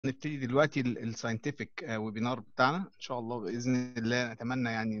نبتدي دلوقتي الساينتفك ويبينار بتاعنا ان شاء الله باذن الله. نتمنى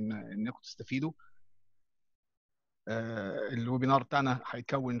يعني انكم تستفيدوا. الويبينار بتاعنا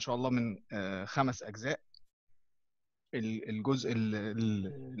هيتكون ان شاء الله من 5 اجزاء. الجزء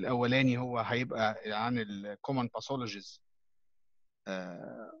الاولاني هو هيبقى عن الكومن باثولوجيز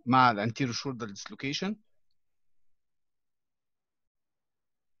مع الانتيريور شولدر ديسلوكيشن.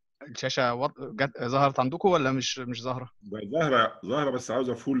 الشاشه ظهرت عندكم ولا مش ظاهره؟ ظاهره بس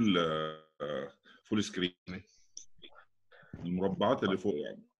عاوزه فول سكرين، المربعات اللي فوق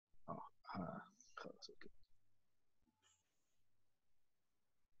يعني. خلاص اوكي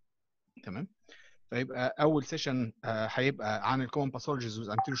تمام. فيبقى اول سيشن هيبقى عن الكومن باثولوجيز وذ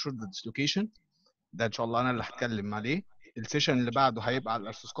انتيريور شولدر ديسلوكيشن. ده ان شاء الله انا اللي هتكلم عليه. السيشن اللي بعده هيبقى على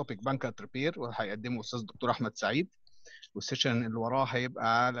الارثروسكوبيك بانكر ريبير وهيقدمه استاذ دكتور احمد سعيد. والسيشن اللي وراه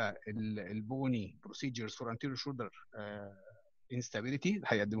هيبقى على البوني بروسيجرز فور انتيريور شولدر انستابيليتي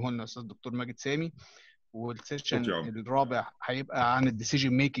هيقدمه لنا استاذ دكتور ماجد سامي. والسيشن الرابع هيبقى عن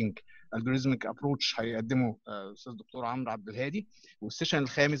الديسيجن ميكنج الجوريزميك ابروتش هيقدمه استاذ دكتور عمرو عبد الهادي. والسيشن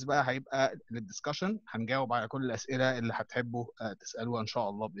الخامس بقى هيبقى للدسكشن، هنجاوب على كل الاسئله اللي هتحبوا تسالوها ان شاء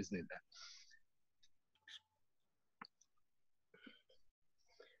الله باذن الله.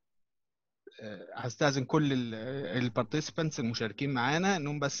 هستاذن كل البارتيسيبانتس المشاركين معانا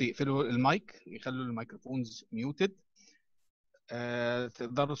انهم بس يقفلوا المايك، يخلوا الميكروفونز ميوتد.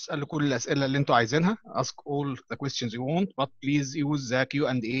 تقدروا تسالوا كل الاسئله اللي انتوا عايزينها. ask all the questions you want but please use the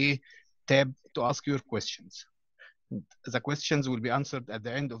Q&A tab to ask your questions. The questions will be answered at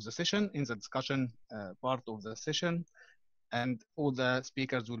the end of the session in the discussion part of the session and all the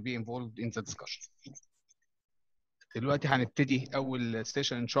speakers will be involved in the discussion. دلوقتي هنبتدي اول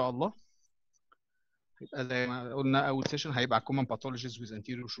سيشن ان شاء الله. يبقى زي ما قلنا اول سيشن هيبقى common pathologies with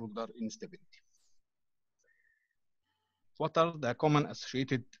anterior shoulder instability. What are the common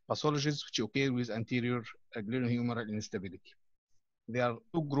associated pathologies which occur with anterior glenohumeral instability? There are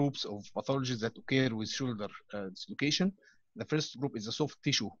 2 groups of pathologies that occur with shoulder dislocation. The first group is the soft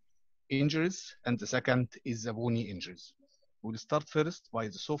tissue injuries and the second is the bony injuries. We'll start first by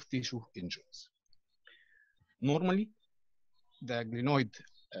the soft tissue injuries. Normally, the glenoid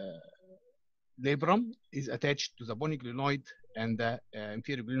labrum is attached to the bony glenoid and the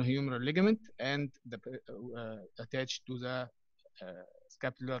inferior glenohumeral ligament and attached to the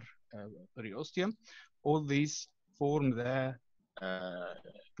scapular periosteum. All these form the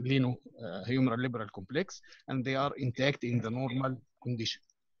glenohumeral liberal complex and they are intact in the normal condition.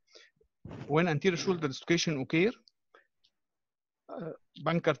 When anterior shoulder dislocation occur,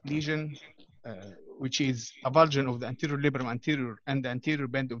 Bankart lesion which is avulsion of the anterior labrum anterior and the anterior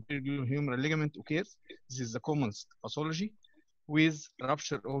band of the glenohumeral ligament occurs. This is the commonest pathology with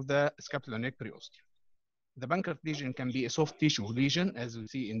rupture of the scapular neck periosteum. The Bankart lesion can be a soft tissue lesion, as we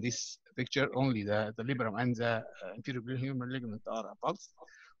see in this picture. Only the labrum and the inferior glenohumeral ligament are avulsed,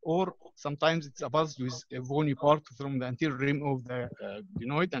 or sometimes it's avulsed with a bony part from the anterior rim of the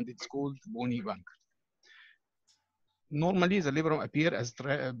glenoid, and it's called bony Bankart. Normally, the labrum appear as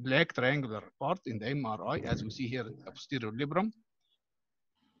a black triangular part in the MRI, as we see here, the posterior labrum.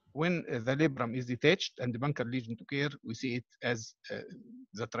 When the labrum is detached and the Bankart lesion occur, we see it as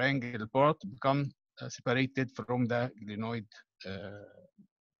the triangle part become separated from the glenoid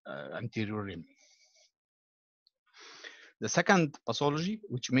anterior rim. The second pathology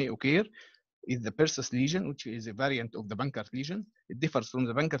which may occur is the Persus lesion, which is a variant of the Bankart lesion. It differs from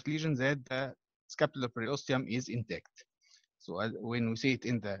the Bankart lesion that the scapular periosteum is intact. So when we see it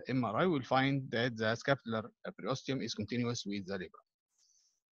in the MRI, we'll find that the scapular periosteum is continuous with the labrum.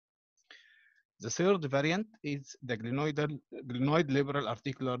 The third variant is the glenoid liberal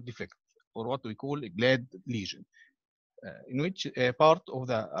articular defect, or what we call a GLAD lesion, in which a part of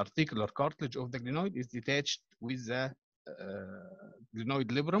the articular cartilage of the glenoid is detached with the glenoid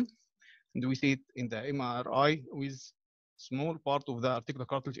labrum, and we see it in the MRI with small part of the articular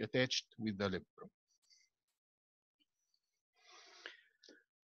cartilage attached with the labrum.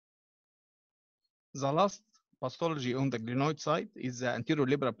 The last pathology on the glenoid side is the anterior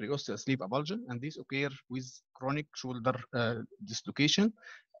labral periosteal sleeve avulsion, and this occurs with chronic shoulder dislocation.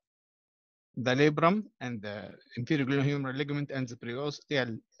 The labrum and the inferior glenohumeral ligament and the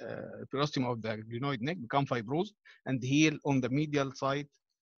periosteum of the glenoid neck become fibrosed and heal on the medial side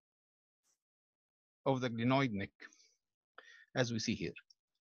of the glenoid neck, as we see here.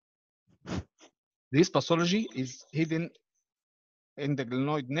 This pathology is hidden in the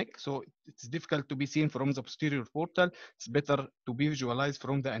glenoid neck, so it's difficult to be seen from the posterior portal. It's better to be visualized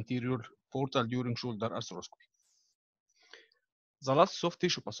from the anterior portal during shoulder arthroscopy. The last soft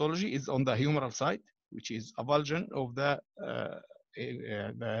tissue pathology is on the humeral side, which is avulsion of the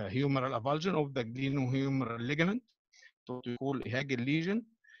the humeral avulsion of the glenohumeral ligament, what we call a Hady lesion.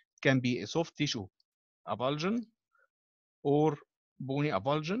 It can be a soft tissue avulsion or bony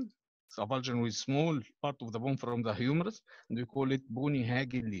avulsion. It's avulsion with small part of the bone from the humerus, and we call it bony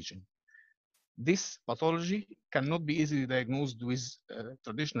Hady lesion. This pathology cannot be easily diagnosed with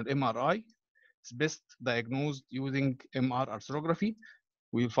traditional MRI. It's best diagnosed using MR arthrography.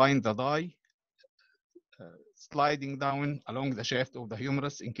 We'll find the dye sliding down along the shaft of the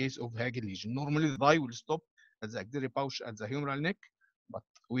humerus in case of Hady lesion. Normally, the dye will stop at the axillary pouch at the humeral neck, but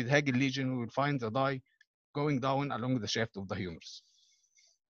with Hady lesion, we will find the dye going down along the shaft of the humerus.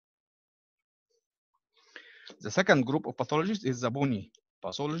 The second group of pathologies is the bony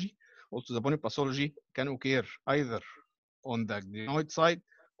pathology. Also, the bony pathology can occur either on the glenoid side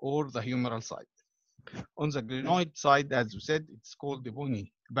or the humeral side. On the glenoid side, as we said, it's called the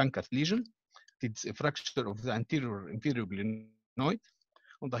bony Bankert lesion. It's a fracture of the anterior inferior glenoid.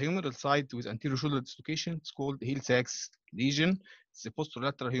 On the humeral side with anterior shoulder dislocation, it's called Hill-Sachs lesion. It's a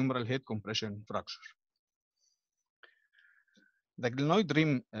posterolateral humeral head compression fracture. The glenoid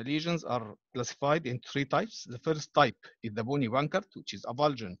rim lesions are classified in three types. The first type is the bony Bankert, which is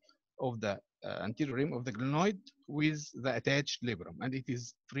avulsion of the anterior rim of the glenoid with the attached labrum, and it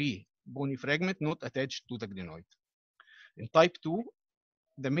is free bony fragment not attached to the glenoid. In type 2,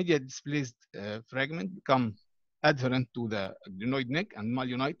 the medial displaced fragment become adherent to the glenoid neck and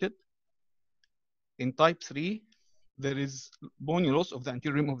malunited. In type 3, there is bony loss of the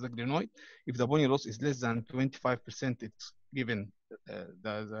anterior rim of the glenoid. If the bony loss is less than 25%, it's given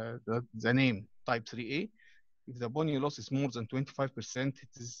the name type 3A. If the bony loss is more than 25%, it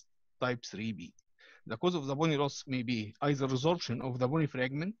is type 3B. The cause of the bony loss may be either resorption of the bony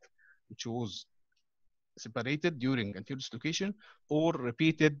fragment, which was separated during anterior dislocation, or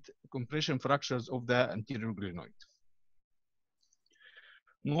repeated compression fractures of the anterior glenoid.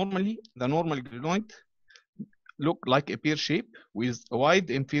 Normally, the normal glenoid look like a pear shape with a wide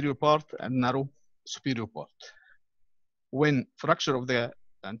inferior part and narrow superior part. When fracture of the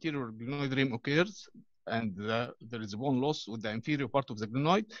anterior glenoid rim occurs and there is bone loss with the inferior part of the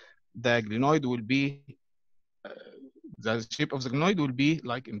glenoid will be, the shape of the glenoid will be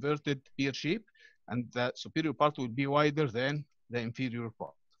like inverted pear shape, and the superior part will be wider than the inferior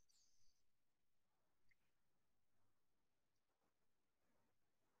part.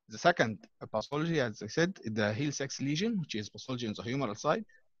 The second pathology, as I said, is the Hill-Sachs lesion, which is pathology on the humeral side.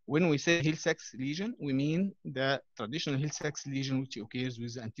 When we say Hill-Sachs lesion, we mean the traditional Hill-Sachs lesion which occurs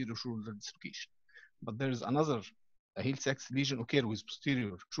with the anterior shoulder dislocation. But there is another Hill-Sachs lesion occur with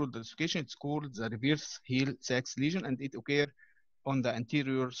posterior shoulder dislocation. It's called the reverse Hill-Sachs lesion, and it occurs on the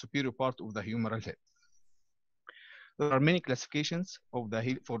anterior superior part of the humeral head. There are many classifications of the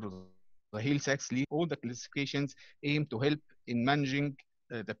Hill-Sachs lesion. All the classifications aim to help in managing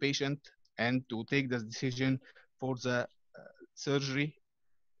the patient and to take the decision for the surgery,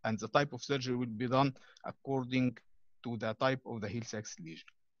 and the type of surgery will be done according to the type of the Hill-Sachs lesion.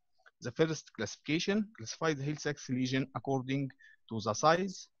 The first classification classifies the Hill-Sachs lesion according to the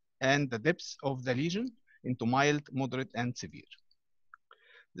size and the depth of the lesion into mild, moderate, and severe.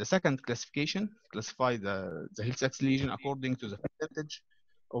 The second classification classifies the Hill-Sachs lesion according to the percentage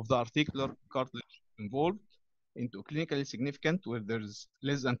of the articular cartilage involved into clinically significant, where there's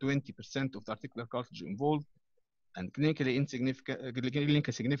less than 20% of the articular cartilage involved, and clinically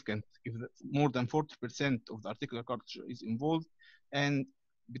significant if more than 40% of the articular cartilage is involved, and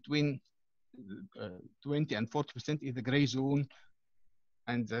between 20 and 40% is the gray zone,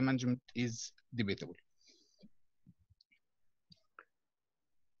 and the management is debatable.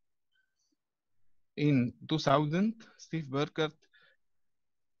 In 2000, Steve Burkert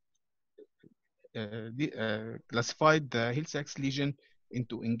classified the Hill-Sachs lesion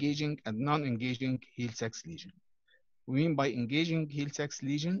into engaging and non-engaging Hill-Sachs lesion. We mean by engaging Hill-Sachs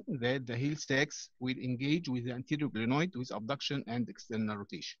lesion that the Hill-Sachs will engage with the anterior glenoid with abduction and external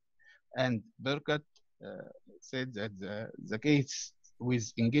rotation. And Burkert said that the case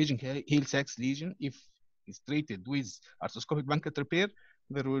with engaging Hill-Sachs lesion, if it's treated with arthroscopic Bankert repair,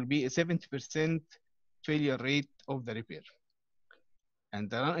 there will be a 70% failure rate of the repair. And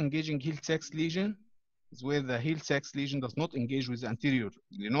the non-engaging Hill-Sachs lesion is where the Hill-Sachs lesion does not engage with the anterior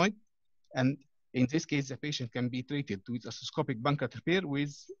glenoid, and in this case, the patient can be treated with arthroscopic Bankert repair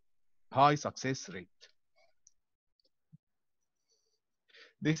with high success rate.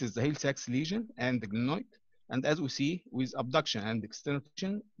 This is the Hill-Sachs lesion and the glenoid, and as we see with abduction and external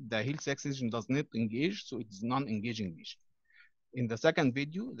rotation, the Hill-Sachs lesion does not engage, so it's non-engaging lesion. In the second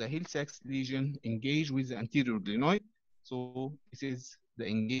video, the Hill-Sachs lesion engage with the anterior glenoid, so this is the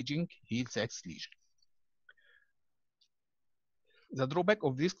engaging Hill-Sachs lesion. The drawback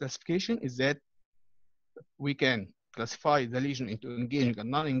of this classification is that we can classify the lesion into engaging and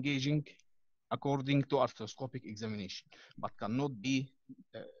non-engaging according to arthroscopic examination, but cannot be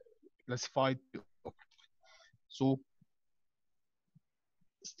classified. So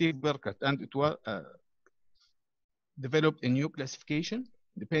Steve Burkett and it was developed a new classification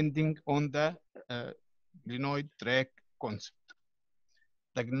depending on the glenoid track concept.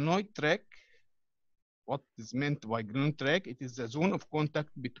 The glenoid track, what is meant by glenoid track, it is the zone of contact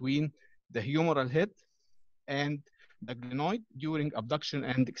between the humeral head and the glenoid during abduction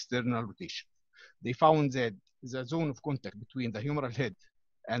and external rotation. They found that the zone of contact between the humeral head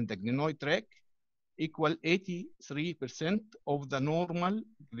and the glenoid track equal 83% of the normal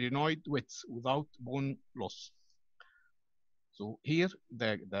glenoid width without bone loss. So here,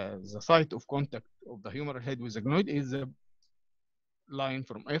 the site of contact of the humeral head with the glenoid is the line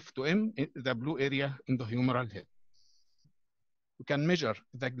from F to M, the blue area in the humeral head. We can measure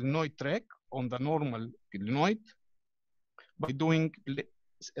the glenoid track on the normal glenoid by doing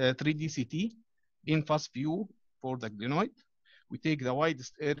 3D CT in fast view for the glenoid. We take the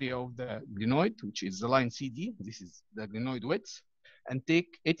widest area of the glenoid, which is the line CD, this is the glenoid width, and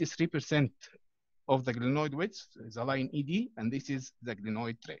take 83% of the glenoid width, the line ED, and this is the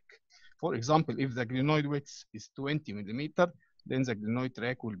glenoid track. For example, if the glenoid width is 20 millimeter, then the glenoid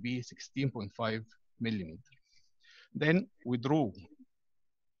track will be 16.5 millimeter. Then we draw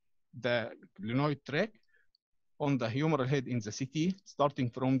the glenoid track on the humeral head in the CT, starting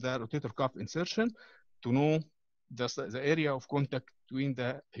from the rotator cuff insertion to know the area of contact between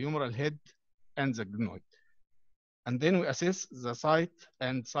the humeral head and the glenoid. And then we assess the site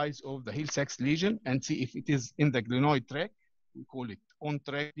and size of the heel sacs lesion and see if it is in the glenoid track. We call it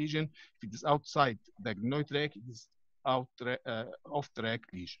on-track lesion. If it is outside the glenoid track, it is off-track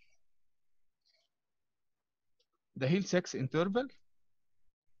lesion. The heel sacs interval,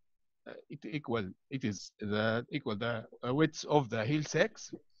 it is the width of the heel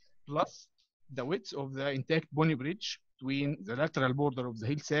sacs plus the width of the intact bony bridge between the lateral border of the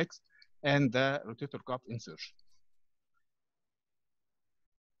heel sacs and the rotator cuff insertion.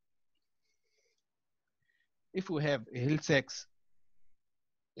 If we have a heel sacs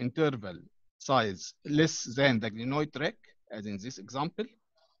interval size less than the glenoid track, as in this example,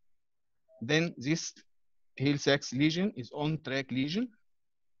 then this heel sacs lesion is on-track lesion.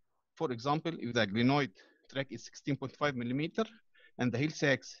 For example, if the glenoid track is 16.5 millimeter and the heel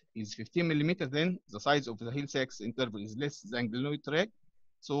sacs is 15 millimeter, then the size of the heel sacs interval is less than glenoid track,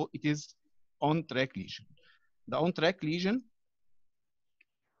 so it is on-track lesion. The on-track lesion,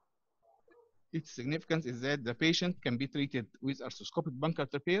 its significance is that the patient can be treated with arthroscopic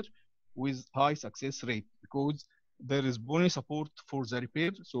Bankart repair with high success rate because there is bony support for the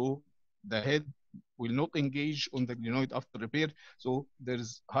repair, so the head will not engage on the glenoid after repair, so there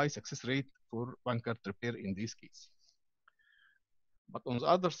is high success rate for Bankart repair in this case. But on the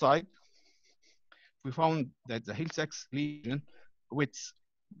other side, we found that the heel sacs lesion width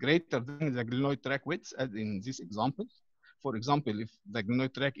greater than the glenoid track width, as in this example. For example, if the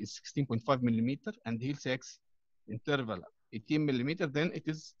glenoid track is 16.5 millimeter and the heel sacs interval 18 millimeter, then it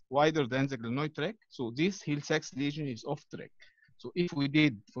is wider than the glenoid track. So this heel sacs lesion is off track. So if we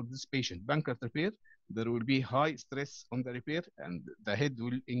did for this patient Bankart repair, there will be high stress on the repair and the head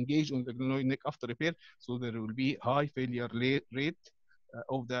will engage on the glenoid neck after repair. So there will be high failure rate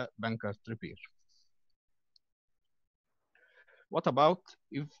of the Bankart repair. What about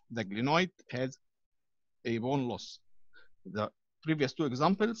if the glenoid has a bone loss? The previous two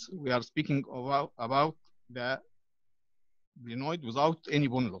examples, we are speaking about the glenoid without any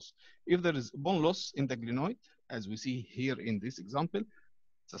bone loss. If there is bone loss in the glenoid, as we see here in this example,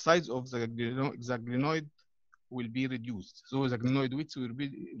 the size of the glenoid will be reduced. So the glenoid width will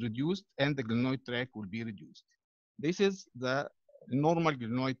be reduced and the glenoid track will be reduced. This is the normal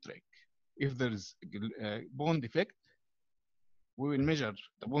glenoid track. If there is a bone defect, we will measure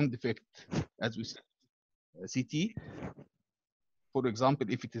the bone defect as we see CT. For example,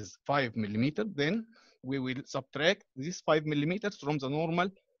 if it is 5 millimeter, then we will subtract this 5 millimeters from the normal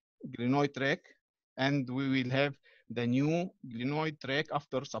glenoid track, and we will have the new glenoid track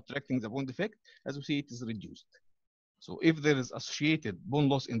after subtracting the bone defect. As we see, it is reduced. So if there is associated bone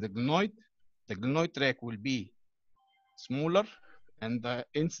loss in the glenoid track will be smaller, and the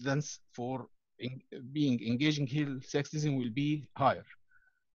incidence for being engaging heel sacs lesion will be higher.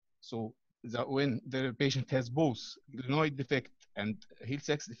 So when the patient has both glenoid defect and heel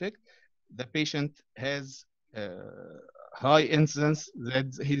sacs defect, the patient has high incidence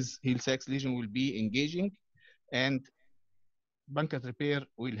that his heel sacs lesion will be engaging, and Bankart repair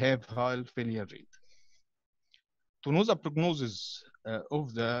will have high failure rate. To know the prognosis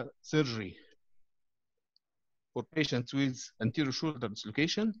of the surgery for patients with anterior shoulder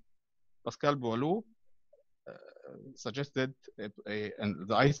dislocation, Pascal Boileau suggested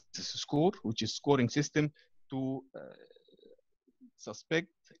the ICES score, which is scoring system to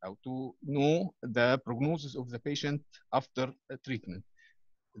suspect or to know the prognosis of the patient after treatment.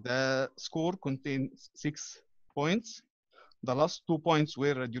 The score contains 6 points. The last 2 points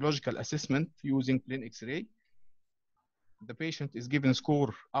were radiological assessment using plain X-ray. The patient is given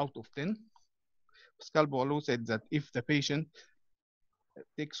score out of 10. Pascal Boileau said that if the patient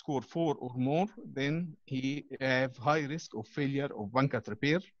takes score 4 or more, then he have high risk of failure of Bankart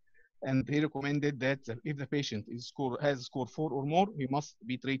repair. And he recommended that if the patient has score 4 or more, he must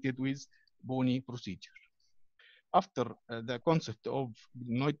be treated with bony procedure. After the concept of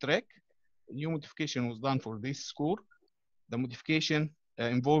glenoid track, new modification was done for this score. The modification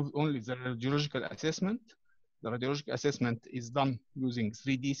involved only the radiological assessment. The radiological assessment is done using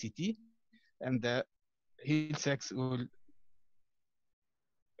 3D CT, and the heel sacks will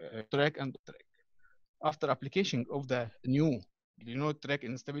track and track. After application of the new glenoid track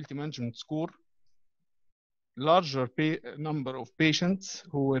instability management score, larger number of patients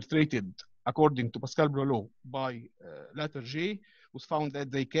who were treated according to Pascal Boileau by letter J was found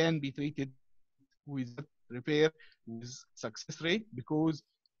that they can be treated with repair with success rate, because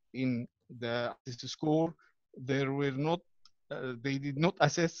in the score there were not they did not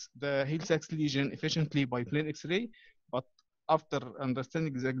assess the heel sacks lesion efficiently by plain X-ray, but after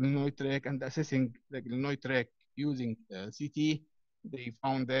understanding the glenoid track and assessing the glenoid track using CT, they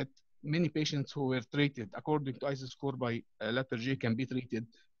found that many patients who were treated according to ICES score by letter J can be treated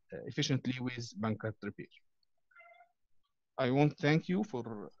efficiently with Bankart repair. I want to thank you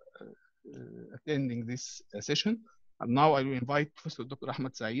for attending this session. And now I will invite Professor Dr.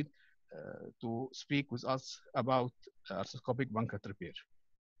 Ahmed Saeed to speak with us about arthroscopic Bankart repair.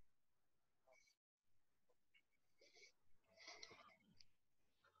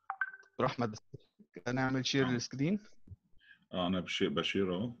 دكتور احمد نعمل شير للسكرين. انا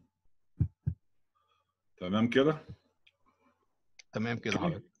بشير اهو. تمام كده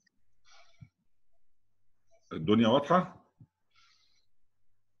حضرتك. الدنيا واضحه؟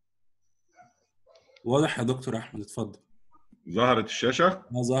 واضح يا دكتور احمد، اتفضل. ظهرت الشاشه؟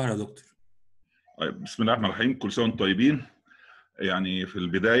 ظاهره يا دكتور. طيب، بسم الله الرحمن الرحيم. كل سنه وانتم طيبين. يعني في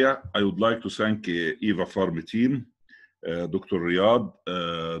البدايه I would like to thank Eva Farm team, دكتور رياض,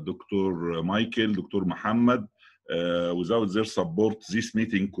 دكتور مايكل, دكتور محمد. Without their support, this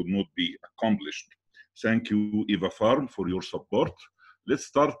meeting could not be accomplished. Thank you, Eva Farm, for your support. Let's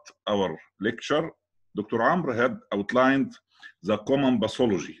start our lecture. Dr. Amr had outlined the common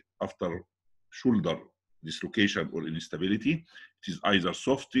pathology after shoulder dislocation or instability. It is either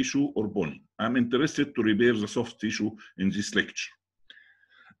soft tissue or bony. I'm interested to repair the soft tissue in this lecture.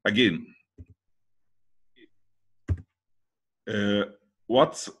 Again,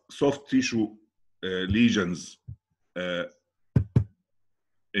 what's soft tissue lesions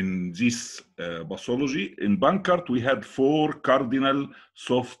in this pathology? In Bankart, we had 4 cardinal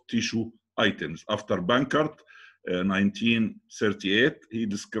soft tissue items. After Bankart, 1938, he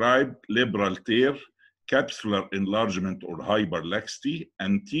described labral tear, capsular enlargement or hyperlaxity,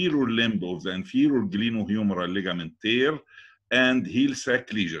 anterior limb of the inferior glenohumeral ligament tear, and heel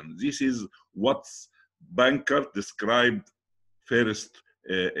sac lesion. This is what Bankart described first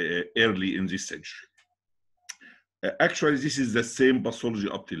early in this century. Actually, this is the same pathology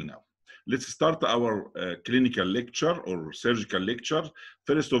up till now. Let's start our clinical lecture or surgical lecture.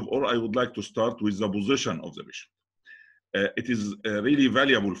 First of all, I would like to start with the position of the patient. It is really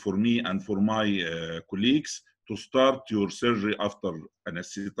valuable for me and for my colleagues to start your surgery after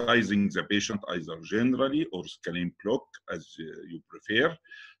anesthetizing the patient, either generally or scalene block, as you prefer,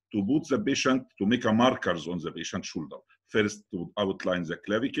 to put the patient, to make a markers on the patient's shoulder. First, to outline the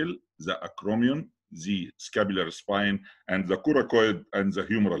clavicle, the acromion, the scapular spine, and the coracoid and the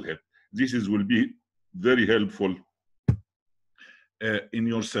humeral head. This will be very helpful in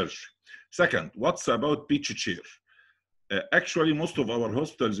your surgery. Second, what's about pitch chair? Actually, most of our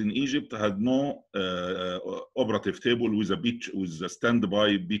hospitals in Egypt had no operative table with a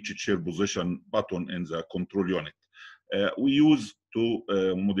standby pitch chair position button in the control unit. We use to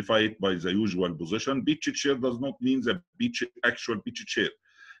modify it by the usual position. Pitch chair does not mean the actual pitch chair.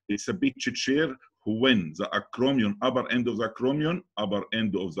 It's a pitch chair when the acromion, upper end of the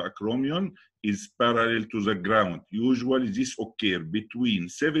acromion is parallel to the ground. Usually this occurs between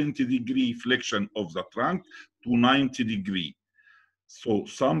 70-degree flexion of the trunk to 90-degree. So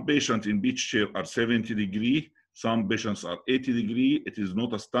some patients in pitch chair are 70-degree, some patients are 80-degree. It is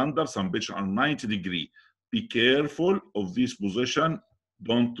not a standard. Some patients are 90-degree. be careful of this position.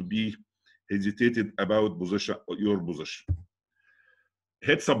 Don't be hesitated about your position.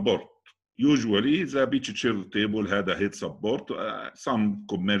 Head support. Usually, the beach chair table had a head support. Some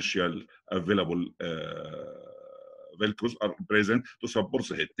commercial available velcros are present to support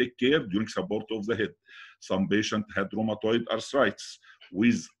the head. Take care during support of the head. Some patient had rheumatoid arthritis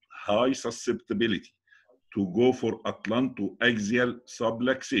with high susceptibility to go for atlantoaxial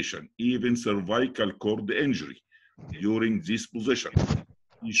subluxation, even cervical cord injury during this position.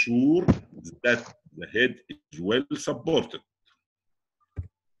 Be sure that the head is well supported.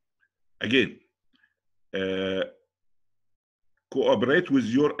 Again, cooperate with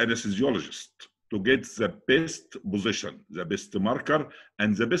your anesthesiologist to get the best position, the best marker,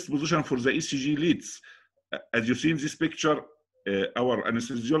 and the best position for the ECG leads. As you see in this picture, our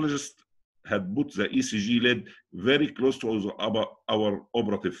anesthesiologist had put the ECG lead very close to our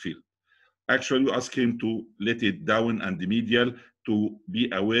operative field. Actually, you ask him to let it down and medial to be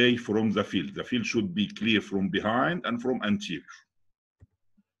away from the field. The field should be clear from behind and from anterior.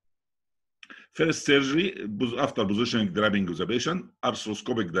 First surgery, after positioning grabbing of the patient,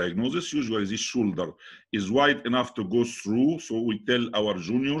 arthroscopic diagnosis. Usually this shoulder is wide enough to go through, so we tell our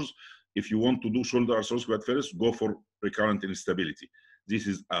juniors, if you want to do shoulder arthroscopy at first, go for recurrent instability. This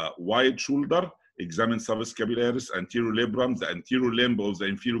is a wide shoulder. Examine subscapularis, anterior labrum, the anterior limb of the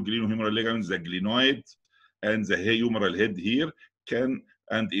inferior glenohumeral ligament, the glenoid, and the humeral head here, and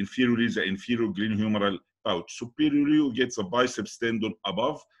inferiorly the inferior glenohumeral pouch. Superiorly, you get the biceps tendon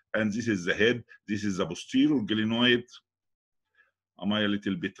above, and this is the head. This is the posterior glenoid. Am I a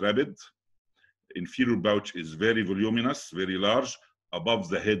little bit rapid? Inferior pouch is very voluminous, very large. Above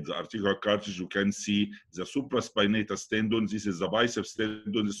the head, the articular cartilage, you can see the supraspinatus tendon. This is the biceps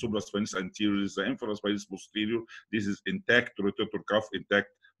tendon. The supraspinatus anterior is the infraspinatus posterior. This is intact rotator cuff, intact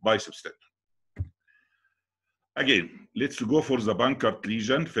biceps tendon. Again, let's go for the Bankart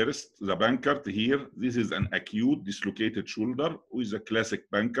lesion first. The Bankart here, this is an acute dislocated shoulder with a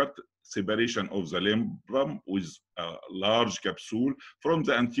classic Bankart, separation of the labrum with a large capsule from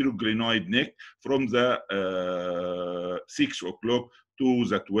the anterior glenoid neck, from the 6 o'clock to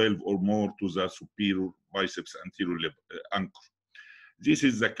the 12 or more to the superior biceps anterior anchor. This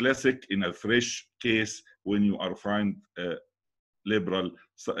is the classic in a fresh case when you are find labral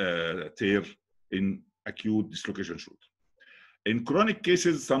tear in acute dislocation shoulder. In chronic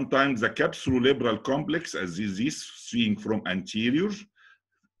cases, sometimes the capsulolabral complex, as is seen from anterior,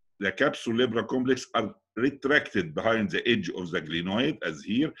 the capsulolabral complex are retracted behind the edge of the glenoid, as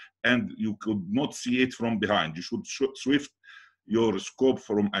here, and you could not see it from behind. You should shift your scope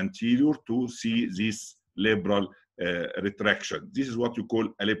from anterior to see this labral retraction. This is what you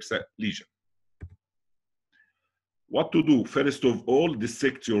call ellipse lesion. What to do? First of all,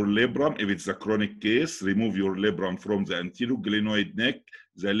 dissect your labrum. If it's a chronic case, remove your labrum from the anterior glenoid neck.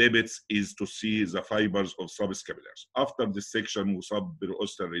 The lipids is to see the fibers of subscapularis. After dissection with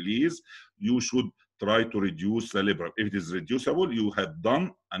subperiosteal release, you should try to reduce the labrum. If it is reducible, you have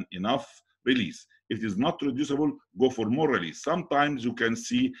done an enough release. If it is not reducible, go for more release. Sometimes you can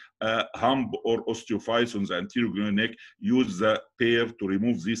see a hump or osteophytes on the anterior glenoid neck. Use the pair to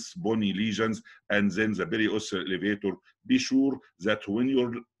remove these bony lesions and then the periosteal elevator. Be sure that when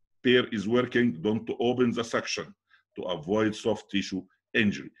your pair is working, don't open the suction to avoid soft tissue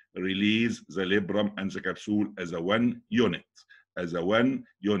injury. Release the labrum and the capsule as a one unit. As a one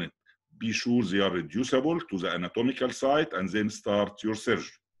unit. Be sure they are reducible to the anatomical site and then start your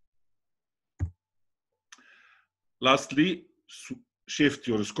surgery. Lastly, shift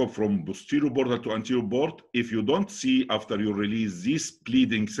your scope from posterior border to anterior border. If you don't see after you release this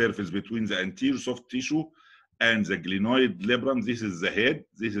bleeding surface between the anterior soft tissue and the glenoid labrum, this is the head,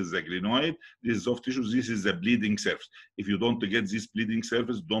 this is the glenoid, this is soft tissue, this is the bleeding surface. If you don't get this bleeding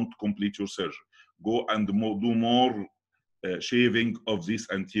surface, don't complete your surgery. Go and do more shaving of this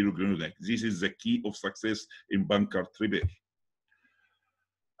anterior glenoid neck. This is the key of success in Bankart repair.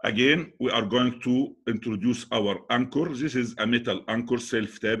 Again, we are going to introduce our anchor. This is a metal anchor,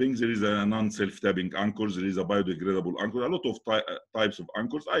 self-tabbing. There is a non-self-tabbing anchor. There is a biodegradable anchor. A lot of types of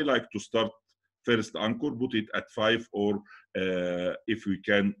anchors. I like to start first anchor, put it at 5 or if we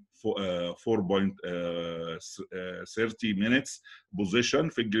can 4.30 minutes position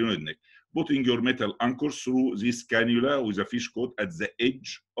for glenoid neck. Putting your metal anchor through this cannula with a fish coat at the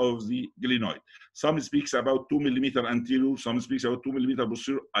edge of the glenoid. Some speaks about 2 millimeter anterior, some speaks about 2 millimeter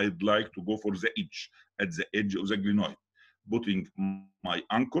posterior. I'd like to go for the edge, at the edge of the glenoid. Putting my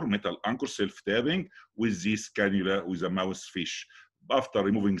anchor, metal anchor, self-tabbing with this cannula with a mouse fish. After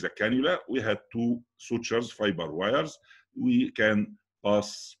removing the cannula, we had 2 sutures, fiber wires. We can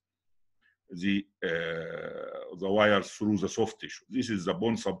pass the wires through the soft tissue. This is the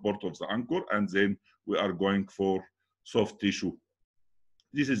bone support of the anchor, and then we are going for soft tissue.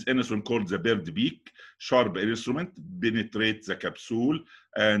 This is instrument called the bird beak, sharp instrument, penetrates the capsule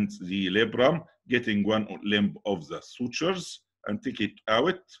and the labrum, getting one limb of the sutures and take it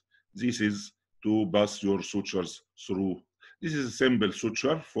out. This is to pass your sutures through. This is a simple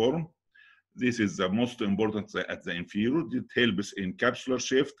suture form. This is the most important at the inferior. It helps in capsular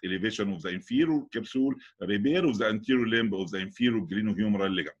shift, elevation of the inferior capsule, repair of the anterior limb of the inferior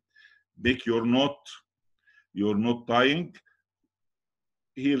glenohumeral ligament. Make your knot. You're not tying.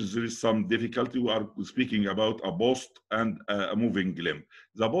 Here there is some difficulty. We are speaking about a post and a moving limb.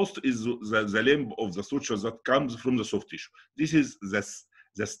 The post is the limb of the suture that comes from the soft tissue. This is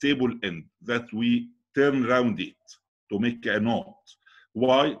the stable end that we turn around it to make a knot.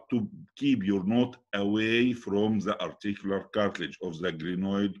 Why? To keep your knot away from the articular cartilage of the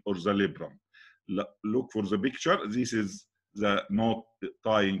glenoid or the labrum. Look for the picture. This is the knot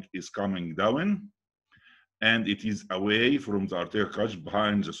tying is coming down, and it is away from the arterial cartilage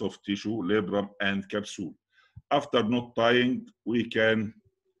behind the soft tissue, labrum, and capsule. After knot tying, we can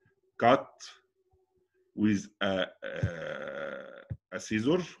cut with a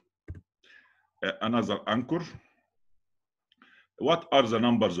scissor, another anchor. What are the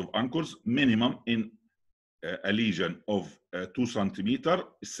numbers of anchors? Minimum in a lesion of 2 centimeters,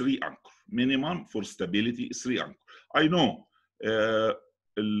 3 anchor. Minimum for stability, 3 anchor. I know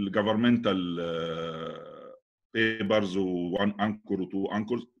governmental papers, 1 anchor or 2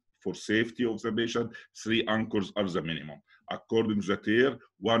 anchors for safety of the patient. 3 anchors are the minimum. According to the tear,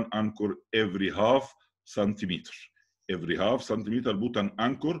 1 anchor every half centimeter. Every half centimeter, put an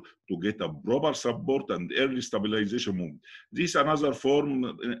anchor to get a proper support and early stabilization movement. This is another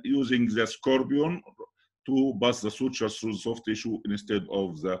form using the scorpion to pass the sutures through the soft tissue instead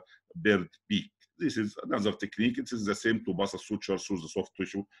of the bird beak. This is another technique. It is the same to pass a suture through the soft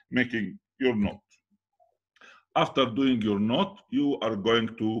tissue, making your knot. After doing your knot, you are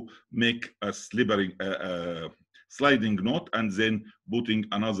going to make a sliding knot and then putting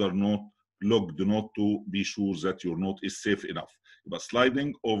another knot, locked knot, to be sure that your knot is safe enough. But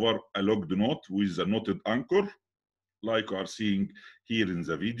sliding over a locked knot with a knotted anchor, like you are seeing here in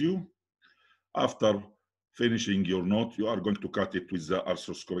the video. After finishing your knot, you are going to cut it with the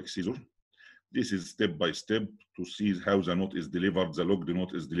arthroscopic scissor. This is step by step to see how the knot is delivered. The locked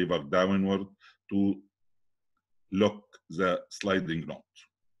knot is delivered downward to lock the sliding knot.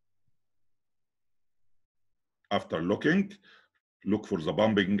 After locking, look for the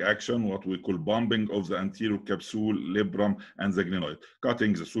bumping action, what we call bumping of the anterior capsule, labrum, and the glenoid.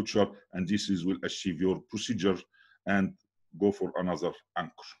 Cutting the suture, and this will achieve your procedure, and go for another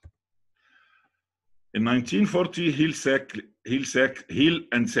anchor. In 1940, Hill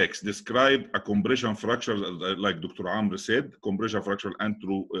and Sachs described a compression fracture, like Dr. Amr said, compression fracture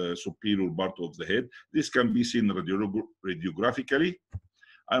antero-superior part of the head. This can be seen radiographically.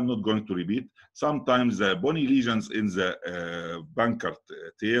 I'm not going to repeat. Sometimes the bony lesions in the Bankart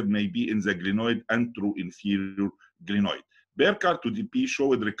tear may be in the glenoid antero-inferior glenoid. Burkhardt to DP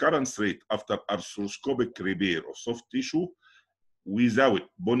showed recurrence rate after arthroscopic repair of soft tissue without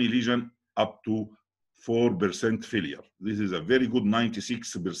bony lesion up to 4% failure. This is a very good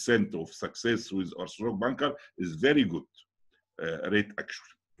 96% of success with arthroscopic Bankart is very good rate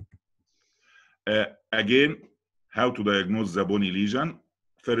actually. Again, how to diagnose the bony lesion?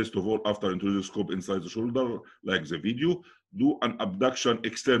 First of all, after introducing scope inside the shoulder, like the video, do an abduction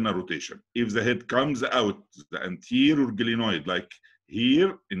external rotation. If the head comes out, the anterior glenoid, like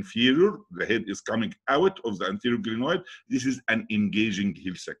here, inferior, the head is coming out of the anterior glenoid, this is an engaging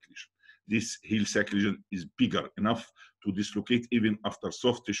heel sac lesion. This heel sac lesion is bigger enough to dislocate even after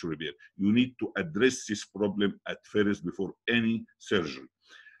soft tissue repair. You need to address this problem at first before any surgery.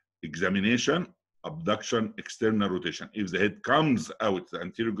 Examination, abduction, external rotation. If the head comes out the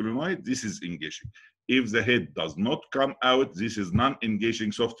anterior glenoid, this is engaging. If the head does not come out, this is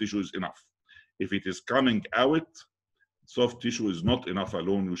non-engaging, soft tissue is enough. If it is coming out, soft tissue is not enough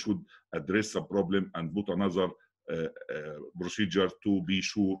alone. You should address the problem and put another procedure to be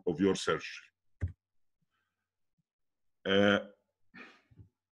sure of your surgery.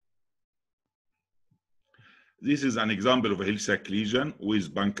 This is an example of a heel sac lesion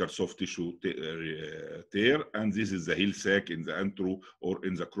with Bankart soft tissue tear, and this is the heel sac in the antero or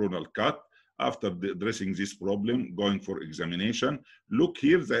in the coronal cut. After addressing this problem, going for examination, look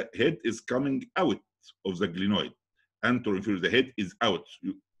here, the head is coming out of the glenoid. Antero-inferior, the head is out.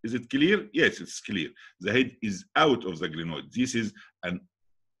 Is it clear? Yes, it's clear. The head is out of the glenoid. This is an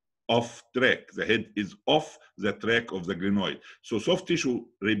off track. The head is off the track of the glenoid. So soft tissue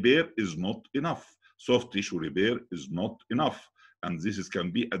repair is not enough. Soft tissue repair is not enough. And this can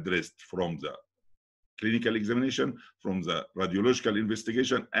be addressed from the clinical examination, from the radiological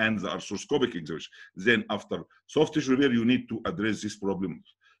investigation, and the arthroscopic examination. Then after soft tissue repair, you need to address this problem.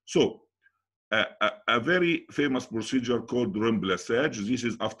 So a very famous procedure called remplissage. This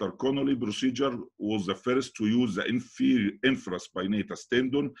is after Connolly procedure, was the first to use the infraspinatus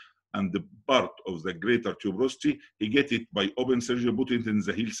tendon and the part of the greater tuberosity. He get it by open surgery, put it in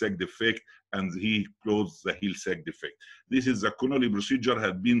the heel sac defect, and he closed the heel sac defect. This is the Connolly procedure,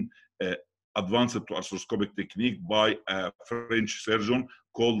 had been advanced to arthroscopic technique by a French surgeon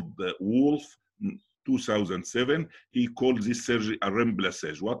called Wolf, 2007. He called this surgery a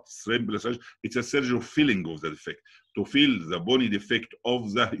remplissage. What's remplissage? It's a surgery of filling of the defect, to fill the bony defect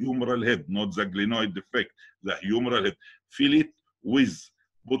of the humeral head, not the glenoid defect, the humeral head. Fill it with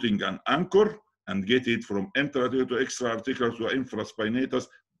putting an anchor and get it from intra-articular to extra-articular to infraspinatus,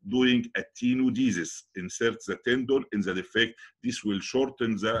 doing a tenodesis. Insert the tendon in the defect. This will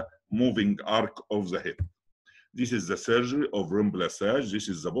shorten the moving arc of the head. This is the surgery of remplissage. This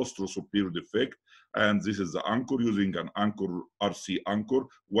is the posterior defect, and this is the anchor, using an anchor, RC anchor,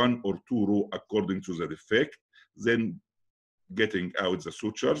 1 or 2 rows according to the defect, then getting out the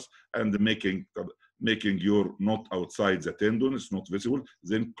sutures and making your knot outside the tendon, it's not visible,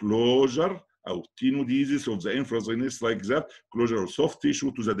 then closure or tenodesis of the infraspinatus like that, closure of soft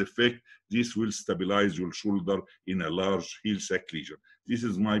tissue to the defect. This will stabilize your shoulder in a large heel sac lesion. This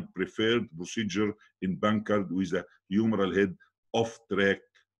is my preferred procedure in Bankard with a humeral head off-track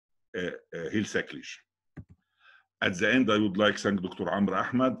heel sac lesion. At the end, I would like to thank Dr. Amr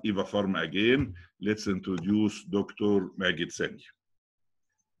Ahmed, Eva Pharma again. Let's introduce Dr. Magid Samy.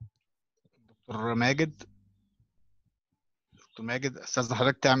 دكتور ماجد استاذن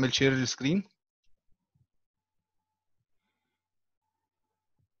حضرتك تعمل شير السكرين.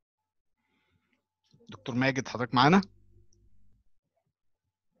 دكتور ماجد حضرتك معانا؟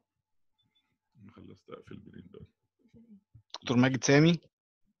 خلصت اقفل الجرين ده. دكتور ماجد سامي.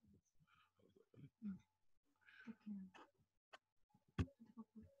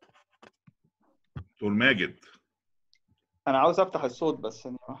 دكتور ماجد. انا عاوز افتح الصوت بس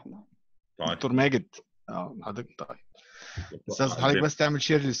ثانيه واحده. طيب. دكتور ماجد حضرتك طيب. استاذ حضرتك بس تعمل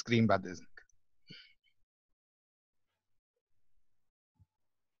شير للسكرين بعد اذنك.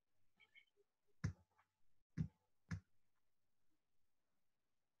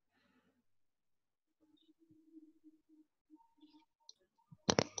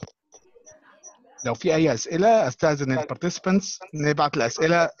 لو في اي اسئله استاذن البارتيسيبانتس نبعت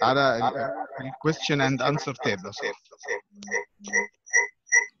الاسئله على الكويستشن اند انسر تاب لو سمحت.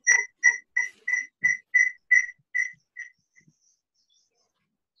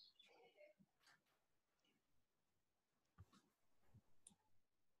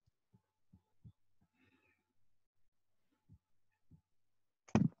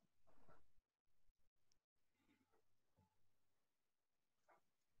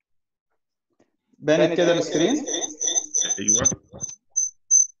 بانت كده السكرين؟ ايوه.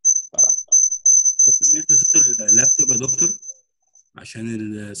 ممكن نقفل صوت اللابتوب يا دكتور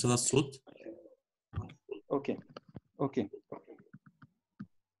عشان صدى الصوت. Okay.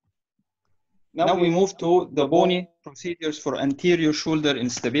 Now we move to the bony procedures for anterior shoulder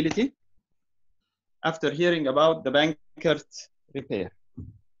instability after hearing about the Bankert repair.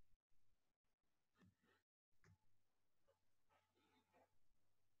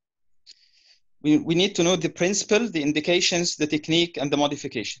 We need to know the principle, the indications, the technique, and the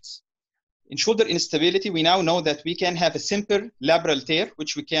modifications. In shoulder instability, we now know that we can have a simple labral tear,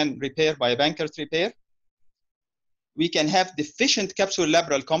 which we can repair by a Bankert repair. We can have deficient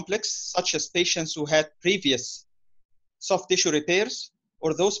capsulolabral complex, such as patients who had previous soft tissue repairs,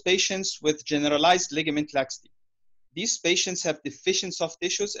 or those patients with generalized ligament laxity. These patients have deficient soft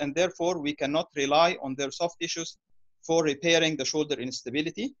tissues, and therefore we cannot rely on their soft tissues for repairing the shoulder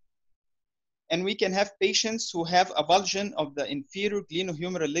instability. And we can have patients who have avulsion of the inferior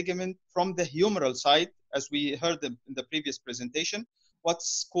glenohumeral ligament from the humeral side, as we heard in the previous presentation,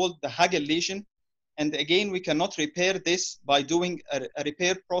 what's called the Hagel lesion. And again, we cannot repair this by doing a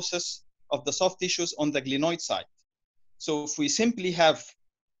repair process of the soft tissues on the glenoid side. So if we simply have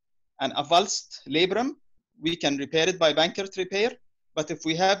an avulsed labrum, we can repair it by Bankert repair. But if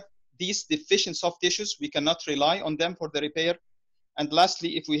we have these deficient soft tissues, we cannot rely on them for the repair. And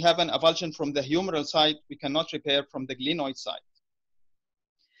lastly, if we have an avulsion from the humeral side, we cannot repair from the glenoid side.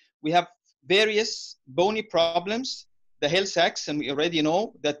 We have various bony problems, the heel sacs, and we already know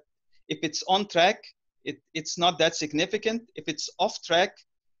that if it's on track, it's not that significant. If it's off track,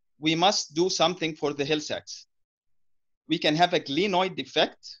 we must do something for the Hill-Sachs. We can have a glenoid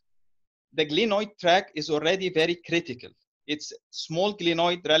defect. The glenoid tract is already very critical. It's small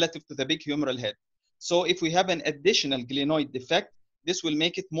glenoid relative to the big humeral head. So if we have an additional glenoid defect, this will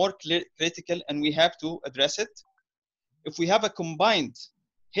make it more critical and we have to address it. If we have a combined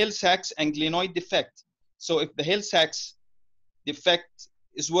Hill-Sachs and glenoid defect, so if the Hill-Sachs defect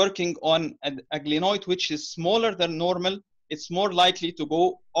is working on a glenoid which is smaller than normal, it's more likely to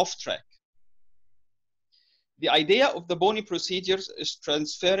go off track. The idea of the bony procedures is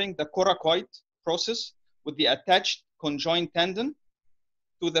transferring the coracoid process with the attached conjoint tendon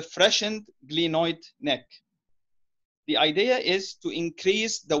to the freshened glenoid neck. The idea is to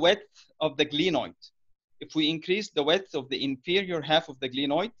increase the width of the glenoid. If we increase the width of the inferior half of the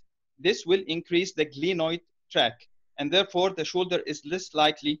glenoid, this will increase the glenoid tract, and therefore the shoulder is less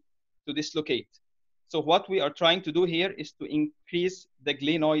likely to dislocate. So what we are trying to do here is to increase the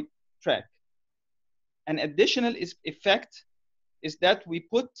glenoid tract. An additional effect is that we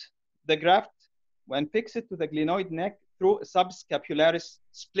put the graft and fix it to the glenoid neck through a subscapularis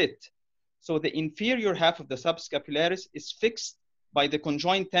split. So the inferior half of the subscapularis is fixed by the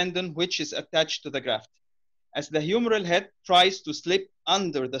conjoint tendon which is attached to the graft. As the humeral head tries to slip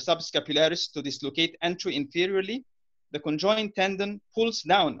under the subscapularis to dislocate anterior-inferiorly, the conjoint tendon pulls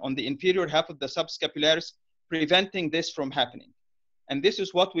down on the inferior half of the subscapularis, preventing this from happening. And this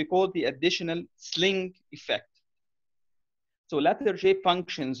is what we call the additional sling effect. So lateral J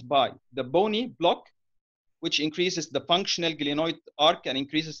functions by the bony block, which increases the functional glenoid arc and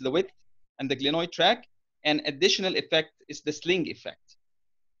increases the width and the glenoid tract, and additional effect is the sling effect.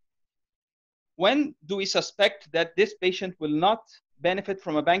 When do we suspect that this patient will not benefit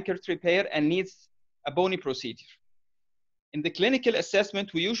from a Bankert repair and needs a bony procedure? In the clinical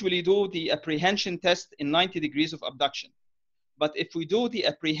assessment, we usually do the apprehension test in 90 degrees of abduction. But if we do the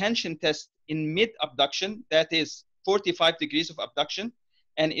apprehension test in mid-abduction, that is 45 degrees of abduction,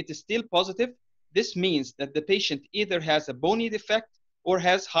 and it is still positive, this means that the patient either has a bony defect or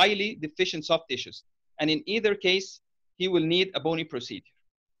has highly deficient soft tissues. And in either case, he will need a bony procedure.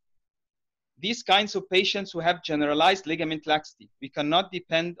 These kinds of patients who have generalized ligament laxity, we cannot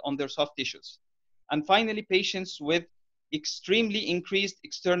depend on their soft tissues. And finally, patients with extremely increased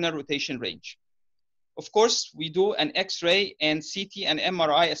external rotation range. Of course, we do an X-ray and CT and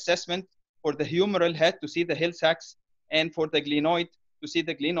MRI assessment for the humeral head to see the Hill-Sachs and for the glenoid to see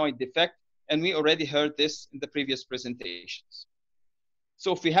the glenoid defect. And we already heard this in the previous presentations.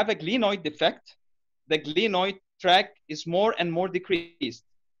 So if we have a glenoid defect, the glenoid tract is more and more decreased,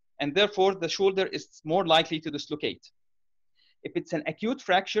 and therefore the shoulder is more likely to dislocate. If it's an acute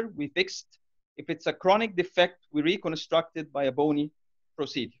fracture, we fixed. If it's a chronic defect, we reconstructed by a bony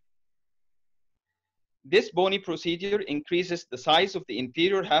procedure. This bony procedure increases the size of the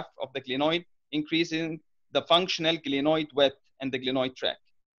inferior half of the glenoid, increasing the functional glenoid width and the glenoid tract.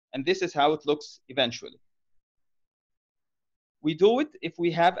 And this is how it looks eventually. We do it if we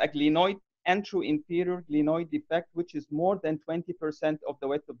have a glenoid anteroinferior glenoid defect, which is more than 20% of the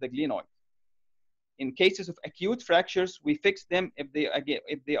width of the glenoid. In cases of acute fractures, we fix them if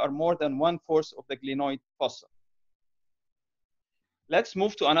they are more than 1/4 of the glenoid fossa. Let's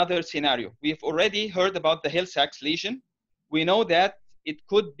move to another scenario. We've already heard about the Hill-Sachs lesion. We know that it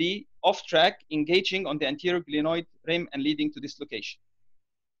could be off track, engaging on the anterior glenoid rim and leading to dislocation.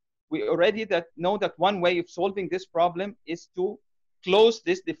 We already know that one way of solving this problem is to close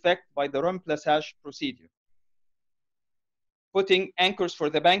this defect by the remplissage procedure, putting anchors for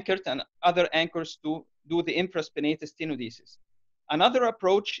the Bankert and other anchors to do the infraspinatus tenodesis. Another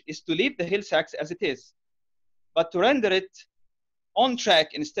approach is to leave the Hill-Sachs as it is, but to render it on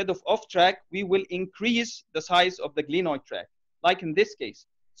track instead of off track, we will increase the size of the glenoid tract, like in this case.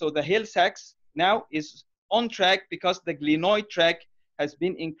 So the Hill-Sachs now is on track because the glenoid tract has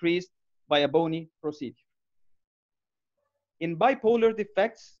been increased by a bony procedure. In bipolar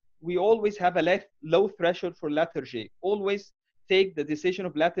defects, we always have a low threshold for lateral J. Always take the decision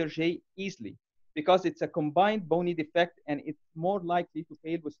of lateral J easily because it's a combined bony defect and it's more likely to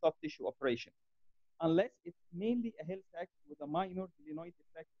fail with soft tissue operation, unless it's mainly a Hill-Sachs with a minor glenoid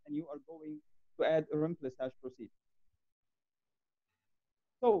defect and you are going to add a remplissage procedure.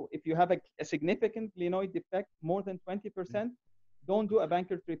 So if you have a significant glenoid defect, more than 20%, don't do a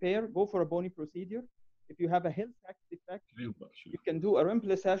Bankert repair, go for a bony procedure. If you have a Hill-Sachs defect, you can do a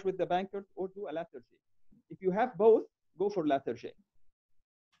remplissage with the Bankert or do a lateral J. If you have both, go for lateral J.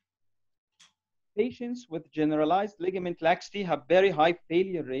 Patients with generalized ligament laxity have very high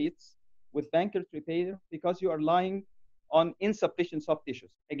failure rates with Bankert repair because you are lying on insufficient soft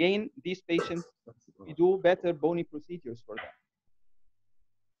tissues. Again, these patients, we do better bony procedures for them.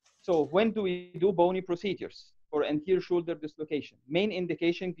 So when do we do bony procedures for anterior shoulder dislocation? Main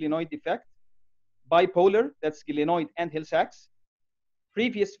indication, glenoid defect, bipolar, that's glenoid and Hill-Sachs,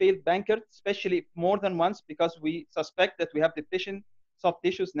 previous failed Bankert, especially more than once because we suspect that we have deficient soft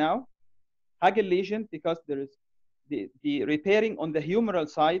tissues now, Hagel lesion because there is the repairing on the humeral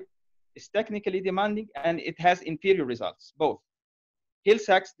side is technically demanding and it has inferior results, both.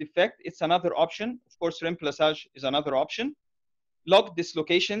 Hill-Sachs defect, it's another option. Of course, remplissage is another option. Locked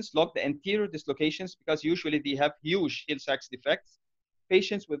dislocations, locked anterior dislocations, because usually they have huge Hill-Sachs defects.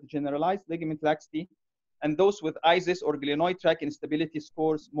 Patients with generalized ligament laxity, and those with ISIS or glenoid tract instability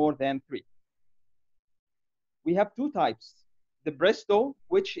scores more than 3. We have two types. The Bresto,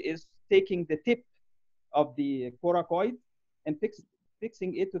 which is taking the tip of the coracoid and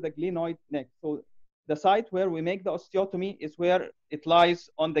fixing it to the glenoid neck. So the site where we make the osteotomy is where it lies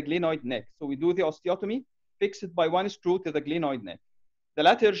on the glenoid neck. So we do the osteotomy, fix it by one screw to the glenoid neck. The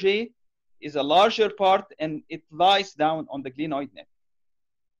lateral J is a larger part and it lies down on the glenoid neck.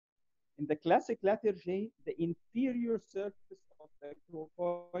 In the classic lateral J, the inferior surface of the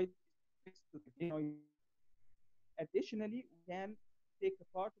coracoid is fixed to the glenoid. Additionally, we can take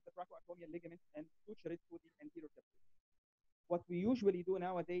a part of the thoracoacromial ligament and suture it to the anterior capsule. What we usually do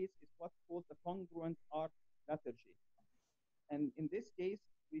nowadays is what's called the congruent arc lateral J. And in this case,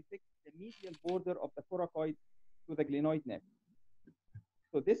 we fix the medial border of the coracoid to the glenoid neck.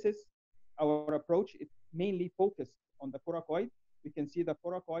 So this is our approach. It's mainly focused on the coracoid. We can see the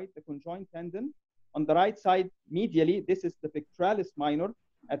coracoid, the conjoint tendon. On the right side, medially, this is the pectoralis minor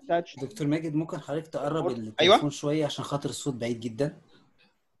attached. دكتور ماجد ممكن حضرتك تقرب التليفون أيوة. شوية عشان خاطر الصوت بعيد جدا.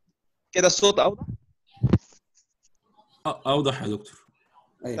 كده الصوت أوضح؟ أوضح يا دكتور.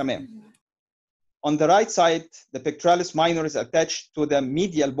 أيوة. تمام. On the right side, the pectoralis minor is attached to the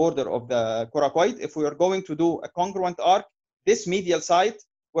medial border of the coracoid. If we are going to do a congruent arc, this medial side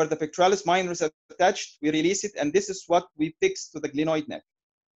where the pectoralis minor is attached, we release it, and this is what we fix to the glenoid neck.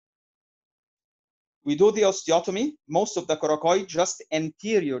 We do the osteotomy. Most of the coracoid just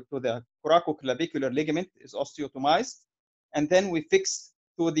anterior to the coracoclavicular ligament is osteotomized, and then we fix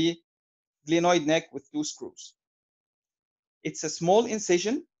to the glenoid neck with 2 screws. It's a small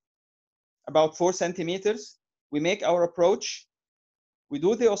incision, about 4 centimeters. We make our approach. We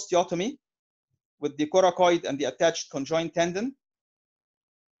do the osteotomy with the coracoid and the attached conjoint tendon.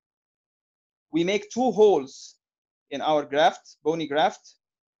 We make 2 holes in our graft, bony graft.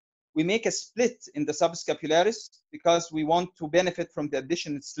 We make a split in the subscapularis because we want to benefit from the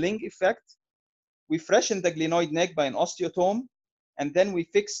additional sling effect. We freshen the glenoid neck by an osteotome, and then we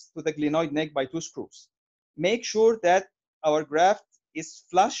fix to the glenoid neck by 2 screws. Make sure that our graft is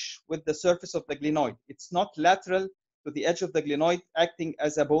flush with the surface of the glenoid. It's not lateral to the edge of the glenoid acting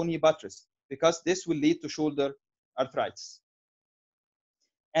as a bony buttress, because this will lead to shoulder arthritis.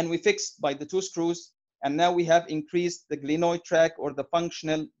 And we fixed by the 2 screws, and now we have increased the glenoid tract or the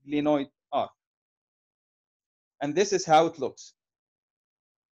functional glenoid arc. And this is how it looks.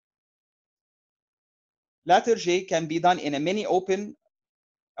 Lateral J can be done in a mini-open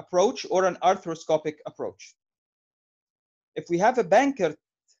approach or an arthroscopic approach. If we have a Bankert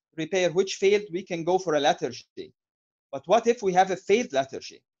repair which failed, we can go for a lateral J. But what if we have a failed lateral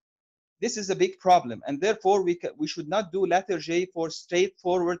J? This is a big problem, and therefore we should not do lateral J for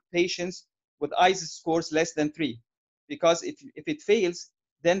straightforward patients with ISIS scores less than 3, because if it fails,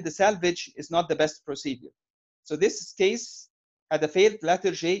 then the salvage is not the best procedure. So this case had a failed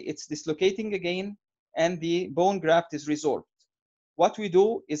lateral J, it's dislocating again, and the bone graft is resorbed. What we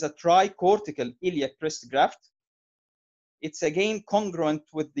do is a tricortical iliac crest graft. It's again congruent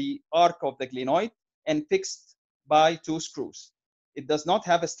with the arc of the glenoid and fixed by 2 screws. It does not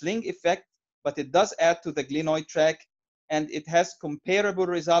have a sling effect, but it does add to the glenoid tract, and it has comparable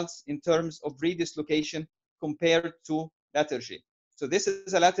results in terms of redislocation compared to lateral J. So this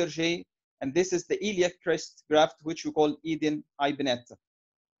is a lateral J, and this is the iliac crest graft, which we call Eden Ibinetta.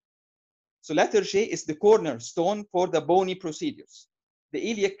 So lateral J is the cornerstone for the bony procedures.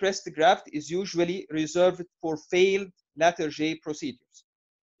 The iliac crest graft is usually reserved for failed lateral J procedures.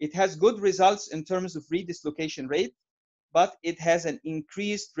 It has good results in terms of redislocation rate, but it has an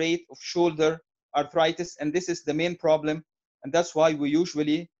increased rate of shoulder arthritis, and this is the main problem, and that's why we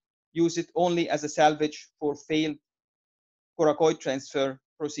usually use it only as a salvage for failed coracoid transfer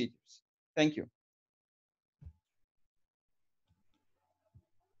procedures. Thank you.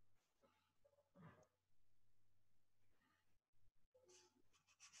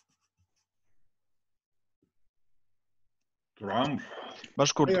 دكتور عمرو.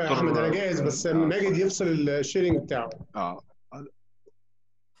 بشكر ايوه يا دكتور احمد انا جاهز، بس ماجد يفصل الشيرنج بتاعه.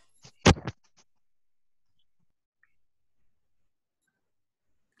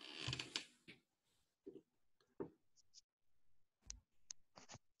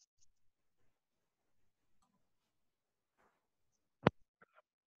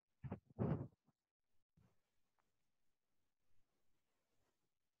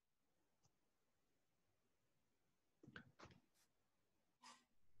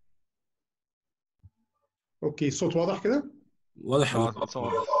 اوكي الصوت واضح كده؟ واضح يا دكتور.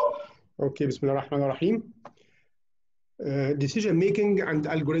 اتصور. اوكي بسم الله الرحمن الرحيم. Decision making and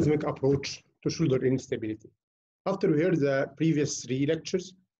algorithmic approach to shoulder instability. After we heard the previous 3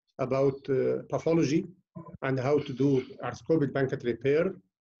 lectures about pathology and how to do arthroscopic blanket repair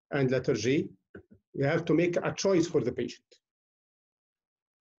and letter J, we have to make a choice for the patient.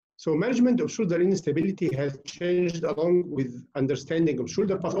 So management of shoulder instability has changed along with understanding of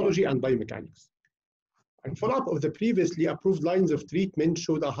shoulder pathology and biomechanics. And follow-up of the previously approved lines of treatment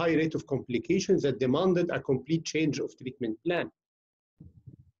showed a high rate of complications that demanded a complete change of treatment plan.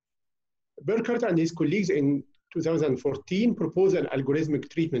 Burkhardt and his colleagues in 2014 proposed an algorithmic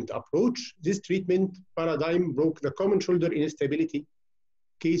treatment approach. This treatment paradigm broke the common shoulder instability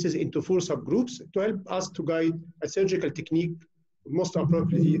cases into 4 subgroups to help us to guide a surgical technique most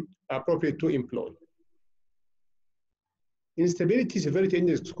appropriate to employ. Instability Severity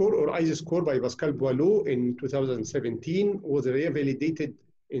Index Score, or ISE score, by Pascal Boileau in 2017 was revalidated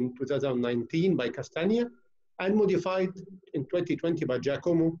in 2019 by Castagna and modified in 2020 by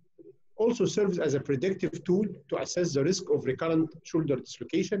Giacomo. Also serves as a predictive tool to assess the risk of recurrent shoulder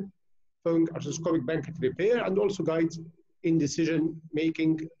dislocation following arthroscopic blanket repair, and also guides in decision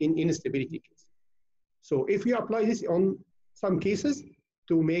making in instability cases. So if we apply this on some cases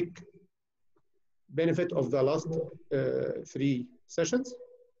to make benefit of the last 3 sessions.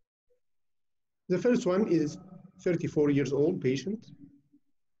 The first one is 34 years old patient,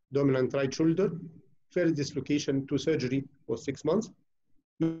 dominant right shoulder, first dislocation to surgery was 6 months,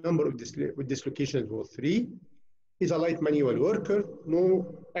 number of dislocations was 3, is a light manual worker, no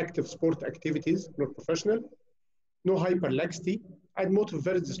active sport activities, not professional, no hyperlaxity, and motor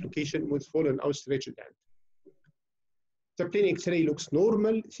first dislocation with fallen outstretched hand. The plain X-ray looks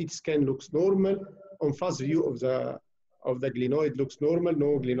normal, CT scan looks normal, on fast view of the glenoid looks normal,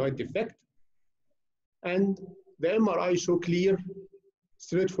 no glenoid defect, and the MRI show clear,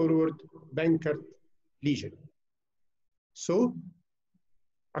 straightforward Bankert lesion. So,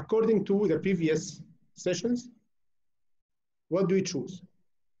 according to the previous sessions, what do we choose?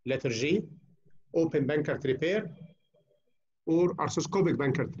 Letter J, open Bankert repair, or arthroscopic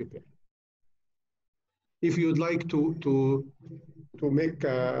Bankert repair? If you would like to make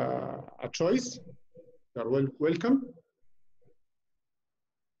a choice, you are welcome.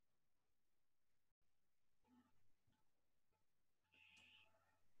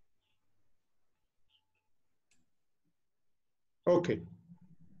 Okay.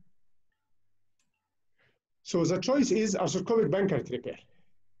 So the choice is arthroscopic Bankert repair.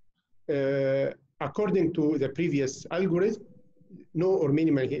 According to the previous algorithm, no or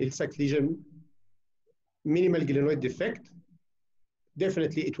minimal Hill-Sachs lesion, minimal glenoid defect,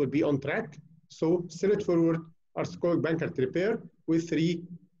 definitely it will be on track. So straightforward arthroscopic Bankert repair with 3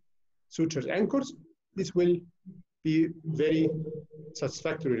 suture anchors. This will be very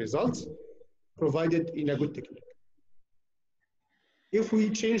satisfactory results provided in a good technique. If we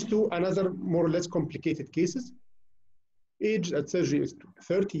change to another more or less complicated cases, age at surgery is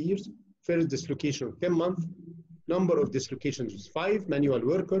 30 years, first dislocation 10 months, number of dislocations is 5, manual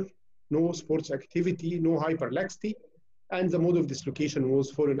worker, no sports activity, no hyperlaxity, and the mode of dislocation was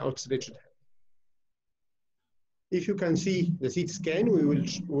fallen outstretched hand. If you can see the CT scan, we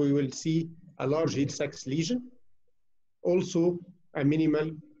will see a large Hill-Sachs lesion, also a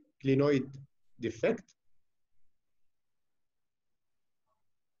minimal glenoid defect.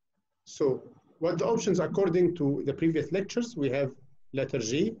 So what the options according to the previous lectures, we have letter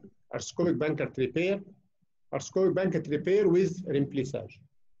G, arthroscopic Bankert repair, arthroscopic Bankert repair with remplissage.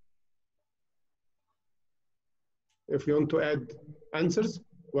 If you want to add answers,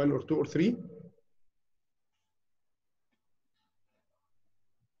 1 or 2 or 3.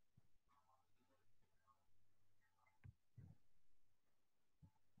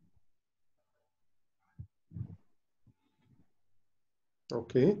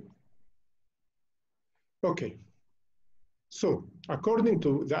 Okay. Okay. So according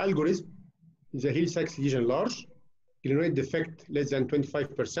to the algorithm, the Hill-Sachs lesion large, glenoid defect less than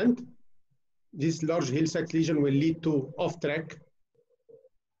 25%. This large Hill-Sachs lesion will lead to off-track.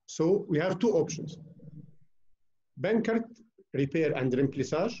 So we have 2 options: Bankert repair and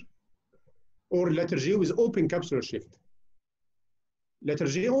remplissage, or letter G with open capsular shift. Letter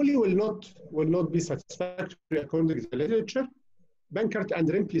G only will not be satisfactory according to the literature. Bankert and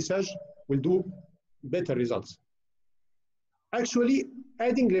remplissage will do better results. Actually,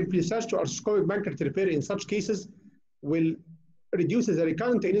 adding remplissage to arthroscopic Bankert repair in such cases will reduce the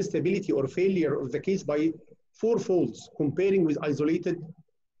recurrent instability or failure of the case by 4 folds comparing with isolated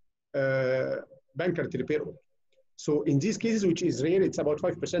Bankert repair. So in these cases, which is rare, it's about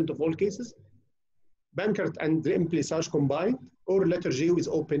 5% of all cases, Bankert and remplissage combined, or letter G with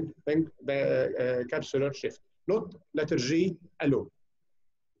open capsular shift, not letter G alone.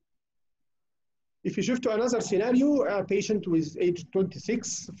 If you shift to another scenario, a patient with age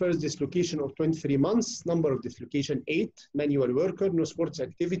 26, first dislocation of 23 months, number of dislocation 8, manual worker, no sports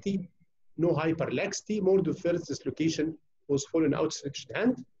activity, no hyperlaxity, mode of first dislocation was fallen outstretched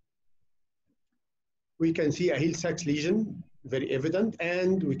hand. We can see a heel sac lesion, very evident,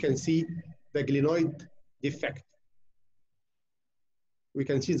 and we can see the glenoid defect. We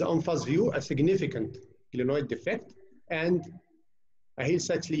can see the en-face view, a significant glenoid defect, and a heel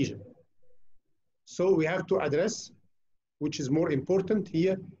sac lesion. So we have to address, which is more important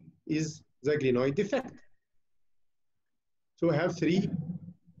here, is the glenoid defect. So we have 3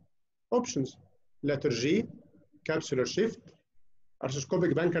 options: letter G, capsular shift,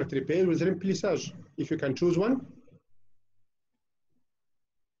 arthroscopic Bankert repair with remplissage. If you can choose one.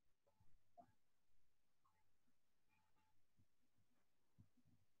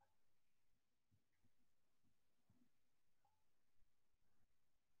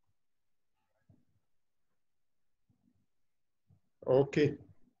 Okay.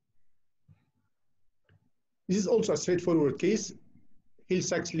 This is also a straightforward case. Heel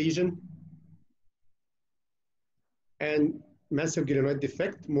sac lesion and massive glenoid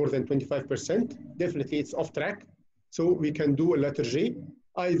defect, more than 25%. Definitely it's off track. So we can do a letter G,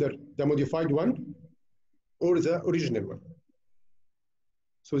 either the modified one or the original one.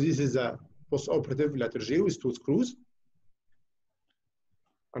 So this is a post-operative letter G with 2 screws.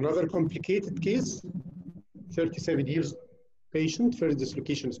 Another complicated case, 37 years patient, first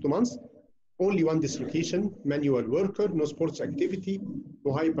dislocation is 2 months, only 1 dislocation, manual worker, no sports activity,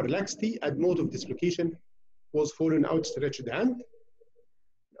 no hyperlaxity, and mode of dislocation was fallen outstretched hand.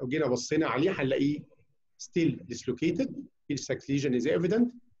 لو جينا بصينا عليه هنلاقيه still dislocated. Heel sac lesion is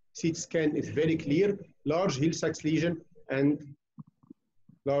evident. CT scan is very clear. Large heel sac lesion and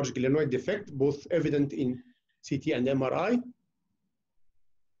large glenoid defect, both evident in CT and MRI.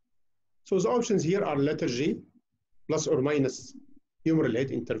 So the options here are letter G, plus or minus humeral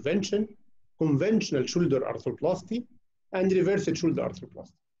head intervention, conventional shoulder arthroplasty, and reversed shoulder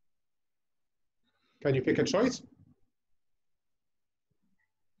arthroplasty. Can you pick a choice?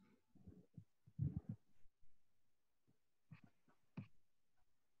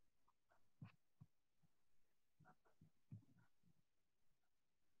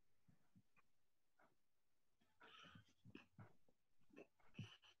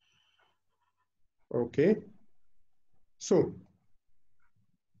 Okay. So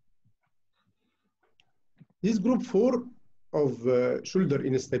this group 4 of shoulder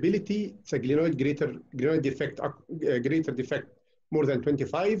instability, it's a glenoid defect, greater defect more than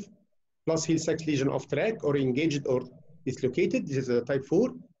 25, plus heel sac lesion off track or engaged or dislocated. This is a type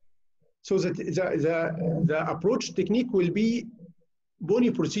 4. So that the approach technique will be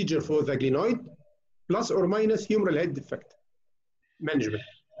bony procedure for the glenoid, plus or minus humeral head defect management.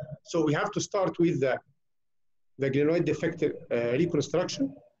 So we have to start with the glenoid defect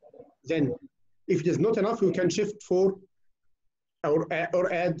reconstruction. Then, if it is not enough, we can shift for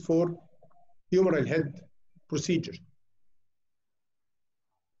or add for humeral head procedure.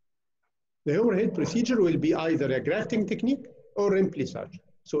 The humeral head procedure will be either a grafting technique or remplissage.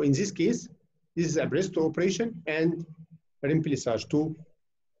 So in this case, this is a breast operation and remplissage, 2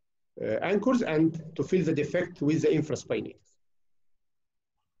 anchors, and to fill the defect with the infraspinatus.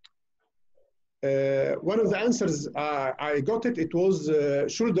 One of the answers I got it was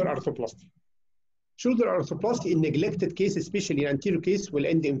shoulder arthroplasty. Shoulder arthroplasty in neglected case, especially in anterior case, will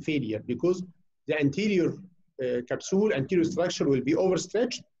end in failure because the anterior capsule, anterior structure will be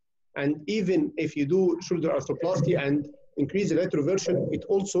overstretched. And even if you do shoulder arthroplasty and increase the retroversion, it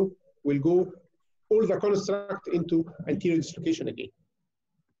also will go all the construct into anterior dislocation again.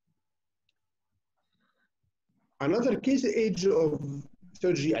 Another case, age of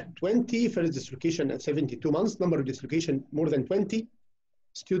surgery at 20, first dislocation at 72 months, number of dislocation more than 20,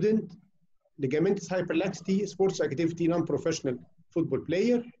 student, ligamentous hyperlaxity, sports activity, non-professional football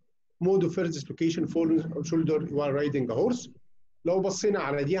player, mode of first dislocation, fallen shoulder while riding a horse. لو بصينا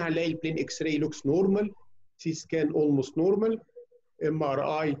على دي هنلاقي البلين اكس راي looks normal, CT scan almost normal,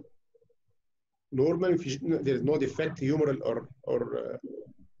 MRI normal, there is no defect humeral or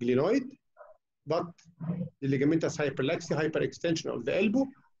glenoid, but the ligamentous hyperlaxity, hyperextension of the elbow,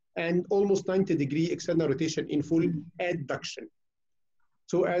 and almost 90-degree external rotation in full adduction.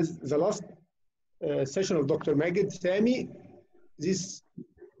 So as the last session of Dr. Magid, Samy, this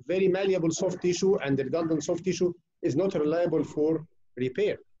very malleable soft tissue and the redundant soft tissue is not reliable for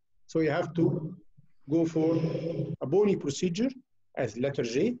repair. So you have to go for a bony procedure as letter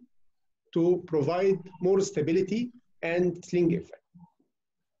J, to provide more stability and sling effect.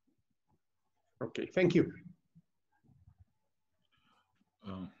 Okay, thank you.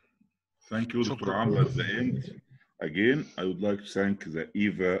 Thank you, Dr. Amr. At the end, again, I would like to thank the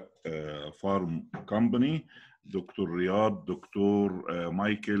EVA Farm Company, Dr. Riyad, Dr.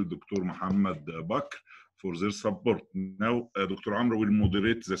 Michael, Dr. Muhammad Bakr for their support. Now, Dr. Amr will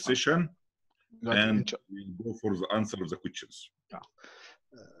moderate the session and we'll go for the answer of the questions.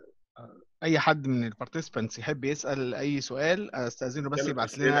 اي حد من البارتيسبانتس يحب يسال اي سؤال استاذنه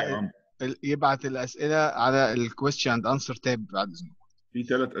بس يبعت الاسئله على الكويستشن اند انسر تاب بعد اذنك. في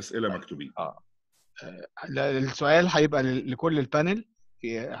 3 اسئله مكتوبين. السؤال هيبقى لكل البانل.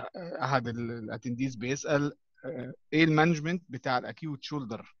 احد الاتنديز بيسال ايه المانجمنت بتاع الاكيوت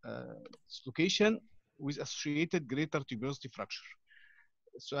شولدر ديسلوكيشن with associated greater tuberosity fracture.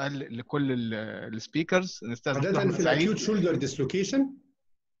 السؤال لكل السبيكرز. نستاذن عادة في الاكيوت شولدر ديسلوكيشن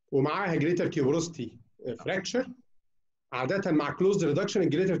ومعاها greater tuberosity fracture، عادة مع closed reduction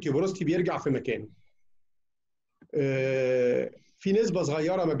الجريتر tuberosity بيرجع في مكانه. في نسبة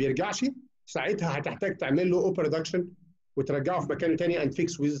صغيرة ما بيرجعش، ساعتها هتحتاج تعمل له اوبر ريدكشن وترجعه في مكانه تاني and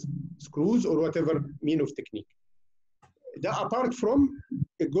fix with screws or whatever mean of technique. ده apart from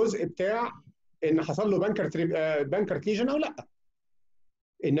الجزء بتاع ان حصل له بانكرت ليجن او لا.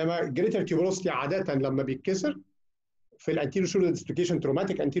 انما الجريتر tuberosity عادة لما بيتكسر في الانتيريور شولدر ديسلوكيشن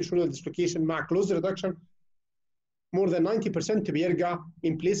تروماتيك انتيريور شولدر ديسلوكيشن مع كلوز ريدكشن more than 90% بيرجع in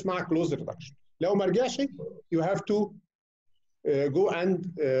place مع close reduction. لو ما رجعش you have to go and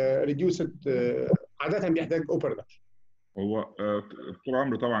reduce it. عادة بيحتاج open reduction. هو دكتور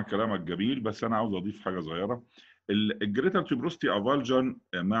عمرو طبعا كلامك جميل، بس انا عاوز اضيف حاجه صغيره. الجريتر tuberosity افالجن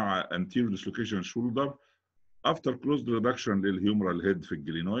مع anterior dislocation shoulder after closed reduction للهيومرال هيد في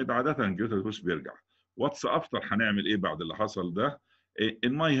الجلينويد عاده الجريتر tuberosity بيرجع. واتس افتر هنعمل ايه بعد اللي حصل ده؟ in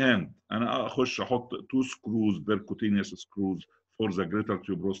my hand انا اخش احط 2 screws percutaneous screws for the greater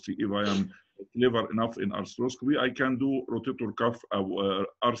tuberosity. If I am clever enough in arthroscopy I can do rotator cuff or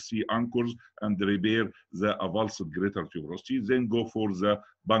RC anchors and repair the avulsed greater tuberosity, then go for the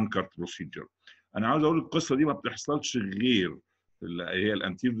Bankart procedure. انا عاوز اقول القصه دي ما بتحصلش غير اللي هي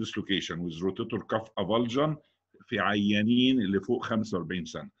الانتيريور ديسلوكيشن with rotator cuff avulsion في عيانين اللي فوق 45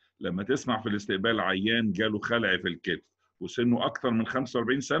 سنه. لما تسمع في الاستقبال عيان جاله خلع في الكتف وسنه اكثر من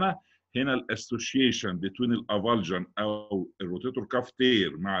 45 سنه، هنا الاسوشيشن بين الافالجن او الروتيتور كاف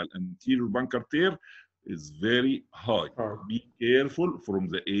تير مع الانتيريور بانكر تير is very high. Be careful from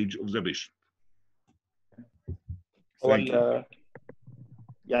the age of the patient.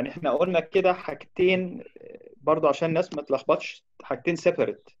 يعني احنا قلنا كده حاجتين برضو عشان الناس ما تلخبطش، حاجتين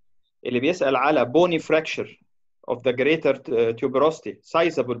سيبريت. اللي بيسأل على bony fracture of the greater tuberosity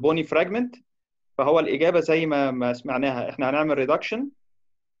sizable bony fragment، فهو الإجابة زي ما سمعناها، احنا هنعمل reduction.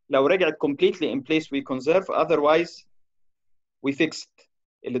 لو رجعت completely in place we conserve, otherwise we fix it.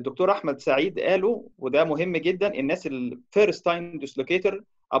 اللي الدكتور أحمد سعيد قاله وده مهم جدا، الناس ال first time dislocator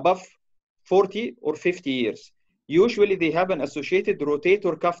above 40 or 50 years usually they have an associated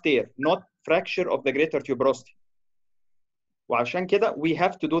rotator cuff tear not fracture of the greater tuberosity. وعشان كده we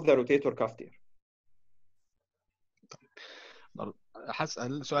have to do the rotator cuff tear.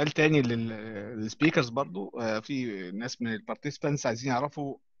 هسأل سؤال تاني للسبيكرز برضو. في ناس من البارتيسبانتس عايزين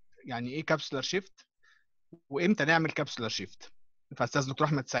يعرفوا يعني ايه كابسولار شيفت وامتى نعمل كابسولار شيفت. فاستاذ دكتور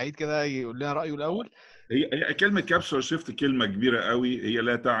احمد سعيد كده يقول لنا رايه الاول. هي كلمه كابسولار شيفت كلمه كبيره قوي، هي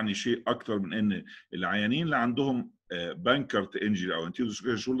لا تعني شيء اكتر من ان العيانين اللي عندهم بانكرت انجري او انتيريور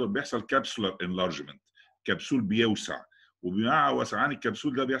ديسلوكيشن شولدر بيحصل كابسولار انلارجمنت، كبسول بيوسع، ومع وسعان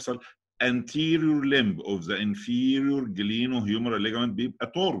الكبسول ده بيحصل anterior limb of the inferior glenohumeral ligament بيبقى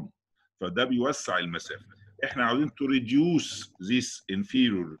تورم، فده بيوسع المسافه. احنا عاوزين to reduce this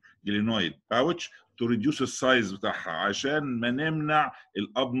inferior glenoid pouch to reduce السايز بتاعها عشان ما نمنع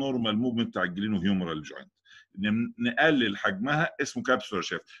الابنورمال موفمنت بتاع الجلينوهيومرال جوينت، نقلل حجمها. اسمه كابسولار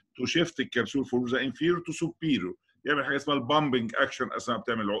شيفت. تو شيفت الكبسول فور ذا انفيريور تو سوبيريور، يعمل حاجه اسمها البامبنج اكشن اثناء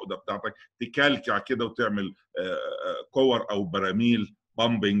بتعمل العقده بتاعتك، تكلكع كده وتعمل كور او براميل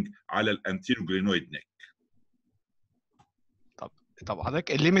بامبنج على الانتيريور جلينويد نيك. طب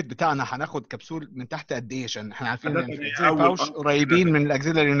حضرتك الليميت بتاعنا هناخد كبسول من تحت قد ايه؟ عشان احنا عارفين ان الاكزيلاري باوش قريبين من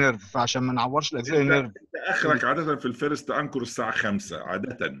الاكزيلاري نيرف، فعشان ما نعورش الاكزيلاري نيرف. انت اخرك عاده في الفيرست انكر الساعه 5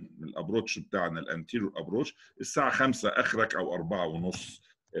 عاده من الابروتش بتاعنا الانتيريور ابروتش الساعه 5 اخرك او 4:30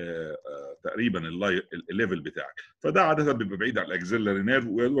 تقريبا الليفل بتاعك، فده عاده بيبقى بعيد عن الاكزيلاري نيرف،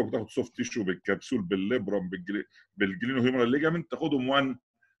 ويا دوبك بتاخد سوفت تيشو بالكبسول بالليبرم بالجلينوهيومرال ليجامنت، تاخدهم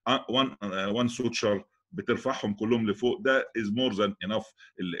 1 سوتشر بترفعهم كلهم لفوق. ده از مور ذان انف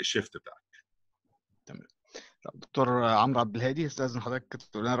الشيفت بتاعك. تمام. دكتور عمرو عبد الهادي، استاذن حضرتك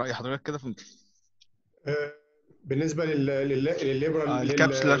تقول لنا راي حضرتك كده في بالنسبه للليبرال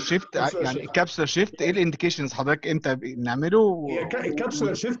الكابسولار شيفت. يعني الكابسولار شيفت ايه الانديكيشنز حضرتك امتى نعمله؟ هي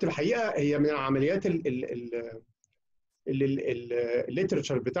الكابسولار شيفت الحقيقه هي من العمليات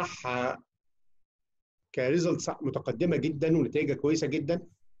الليترشر بتاعها كريزلتس متقدمه جدا ونتائجها كويسه جدا،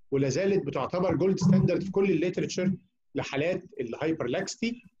 ولا زالت بتعتبر جولد ستاندرد في كل الليترشر لحالات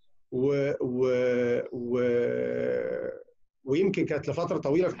الهايبرلاكستي ويمكن كانت لفتره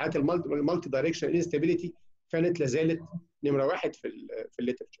طويله في حالات المالتي دايركشن انستابيليتي كانت لا زالت نمره واحد في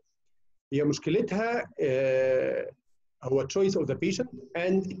الليترشر. هي مشكلتها هو تشويس اوف ذا بيشنت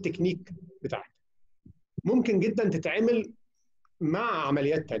اند التكنيك بتاعتها. ممكن جدا تتعمل مع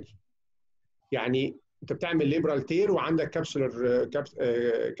عمليات ثانيه، يعني انت بتعمل ليبرال تير وعندك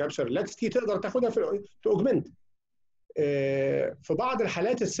كابسولار لاكستي تقدر تاخدها في اوجمنت. في بعض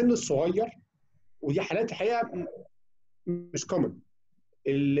الحالات السن الصغير، ودي حالات الحقيقه مش كومن،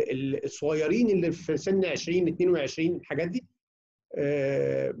 الصغيرين اللي في سن 20 22 الحاجات دي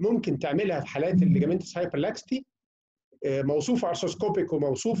ممكن تعملها في حالات الليجامنتس هايبرلاكستي موصوفه ارثروسكوبيك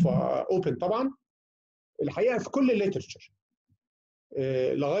وموصوفه اوبن طبعا. الحقيقه في كل الليترشر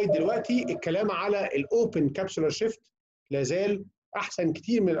لغايه دلوقتي الكلام على الاوبن كابسولار شيفت لا زال احسن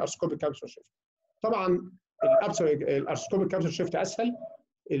كتير من الارثروسكوبيك كابسولار شيفت. طبعا الارثروسكوبيك كابسولار شيفت اسهل،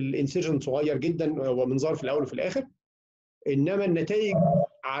 الانسيجن صغير جدا، هو منظار في الاول وفي الاخر، انما النتائج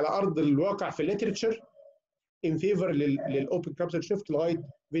على ارض الواقع في الليترشر ان فيفر للاوبن كابسولار شيفت لغايه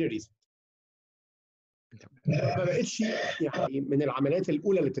فيري ريسنت. ما بقتش يعني من العمليات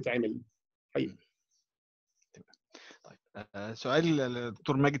الاولى اللي بتتعمل حقيقي. طيب سؤال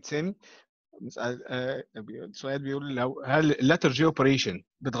للدكتور ماجد سامي. سؤال بيقول هل اللاتر جي اوبريشن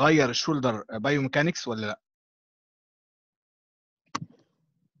بتغير الشولدر بايوميكانكس ولا لا؟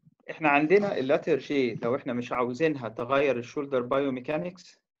 احنا عندنا اللاتر جي لو احنا مش عاوزينها تغير الشولدر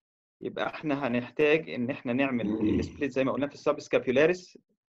بايوميكانكس يبقى احنا هنحتاج ان احنا نعمل السبليت زي ما قلنا في السبسكابيولاريس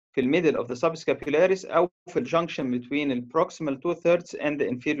في الميدل اوف ذا سبسكابيولاريس او في الجنكشن بين البروكسيمال 2/3 and the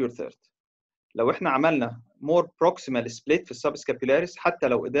inferior third. لو احنا عملنا more proximal split في السبسكابيولاريس حتى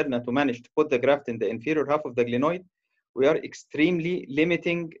لو قدرنا to manage to put the graft in the inferior half of the glenoid, we are extremely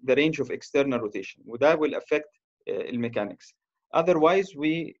limiting the range of external rotation وده will affect الميكانكس. Otherwise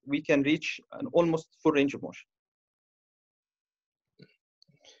we can reach an almost full range of motion.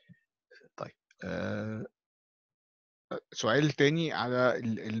 طيب سؤال تاني على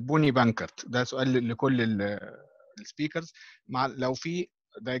البوني بانكرت، ده سؤال لكل السبيكرز. لو في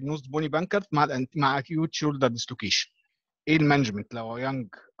diagnosed بوني بانكرت مع acute shoulder dislocation، ايه المانجمنت لو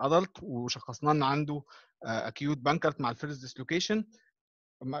يانج ادلت وشخصنا ان عنده acute بانكرت مع الفيرست ديسلوكيشن،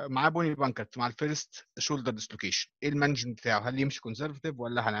 معاه بوني بانكرت مع الفيرست شولدر ديسلوكيشن، ايه المانجمنت بتاعه؟ هل يمشي كونسرفتيف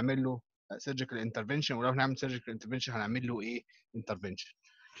ولا هنعمل له سيرجيكال انترفنشن؟ ولو هنعمل سيرجيكال انترفنشن هنعمل له ايه انترفنشن؟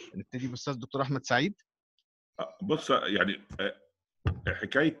 نبتدي بالاستاذ دكتور احمد سعيد. بص يعني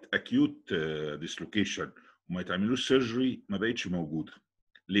حكايه اكيوت ديسلوكيشن وما يتعملوش سيرجري ما بقتش موجوده.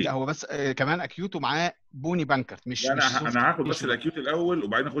 ليه؟ لا هو بس كمان اكيوت ومعاه بوني بانكرت مش انا هاخد بس الاكيوت الاول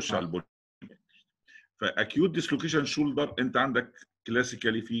وبعدين اخش على البوني. فاكيوت ديسلوكيشن شولدر انت عندك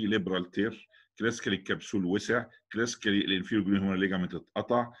كلاسيكالي في ليبرال تير، كلاسيكالي الكبسول وسع، كلاسيكالي الانفيريور جلينوهيومرال ليجامنت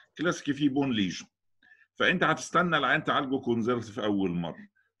اتقطع، كلاسيكالي في بون ليجن. فانت هتستنى العيان تعالجه كونزرفتيف اول مره،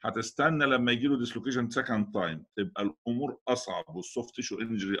 هتستنى لما يجي له ديسلوكيشن سكند تايم تبقى الامور اصعب والسوفت تيشو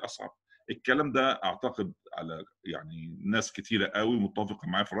انجري اصعب. الكلام ده اعتقد على يعني ناس كتيره قوي متفقه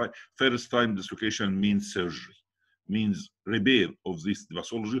معايا في الراي. فيرست تايم ديسلوكيشن means surgery means repair of this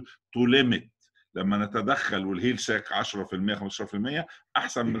pathology to limit. لما نتدخل والهيل ساك 10% 15%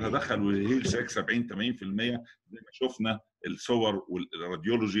 احسن من نتدخل والهيل ساك 70 80% زي ما شفنا الصور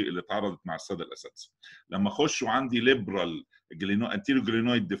والراديولوجي اللي اتعرضت مع الساده الاساتذه. لما اخش وعندي ليبرال انتيريو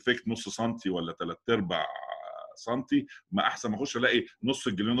جلينويد ديفكت نص سنتي ولا 3/4 سنتي، ما احسن ما اخش الاقي نص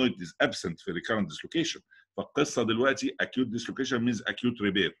الجلينويد از ابسنت في ريكارنت ديسلوكيشن. فالقصه دلوقتي اكيوت ديسلوكيشن مينز اكيوت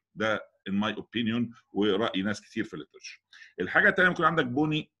ريبير، ده ان ماي اوبينيون وراي ناس كتير في الليترشر. الحاجه الثانيه ممكن عندك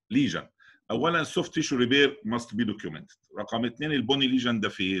بوني ليجن. اولا السوفت تيشو ريبير ماست بي دوكيومنتد. رقم 2 البوني ليجن ده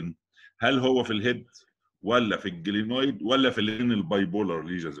فين؟ هل هو في الهيد ولا في الجلينويد ولا في البايبولار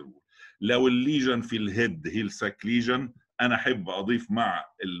ليجنز؟ لو الليجن في الهيد هيل ساك ليجن انا احب اضيف مع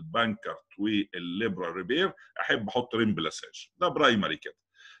البانكرت والليبرال ريبير احب احط ريم بلاساج، ده برايمري كده.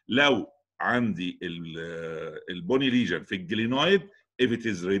 لو عندي البوني ليجن في الجلينويد if it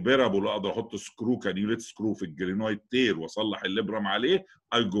is repairable اقدر احط سكرو كانيوليت سكرو في الجلينويد تير واصلح الليبرام عليه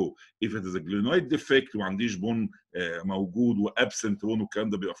I go. if it is a glenoid defect وما عنديش بون موجود وابسنت بون والكلام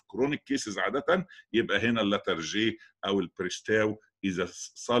ده بيبقى في كرونيك كيسز عاده، يبقى هنا اللاتر جي او البريستاو اذا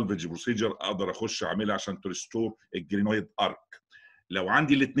سالفج بروسيجر اقدر اخش اعملها عشان تريستور الجلينويد ارك. لو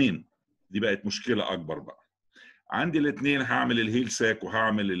عندي الاثنين دي بقت مشكله اكبر بقى. عندي الاثنين هعمل الهيل ساك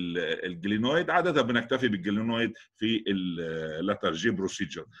وهعمل الجلينويد. عاده بنكتفي بالجلينويد في اللاترجي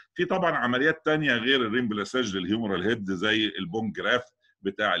بروسيجر. في طبعا عمليات ثانيه غير الريمبلاساج للهيومرال هيد زي البون جرافت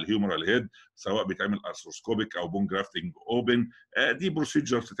بتاع الهيومرال هيد، سواء بيتعمل ارثروسكوبيك او بون جرافتنج اوبن. دي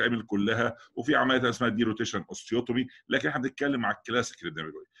بروسيجر بتتعمل كلها. وفي عمليات اسمها دي روتيشن اوستيوتومي. لكن احنا بنتكلم على الكلاسيك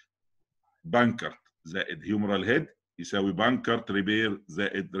ريدميولوجي. بانكرت زائد هيومرال هيد يساوي بانكرت ريبير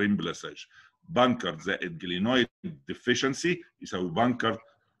زائد ريمبلاساج. بانكرت زائد جلينويد ديفيشنسي يساوي بانكرت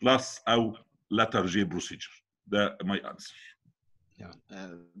بلس او لاترجي بروسيجر. ده ماي انسر.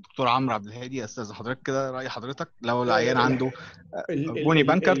 دكتور عمرو عبد الهادي، استاذ حضرتك كده، راي حضرتك لو العيان عنده بوني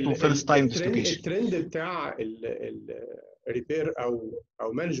بانكرت وفيرست تايم ديسلوكيشن. الترند بتاع الريبير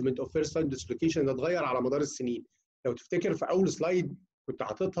او مانجمنت اوف فيرست تايم ديسلوكيشن ده اتغير على مدار السنين. لو تفتكر في اول سلايد كنت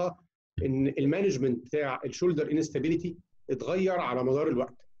حاططها ان المانجمنت بتاع الشولدر انستابيليتي اتغير على مدار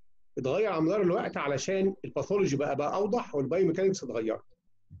الوقت. اتغير على مدار الوقت علشان الباثولوجي بقى اوضح والبايو ميكانكس اتغيرت.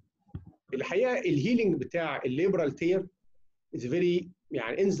 الحقيقه الهيلينج بتاع الليبرال تير is very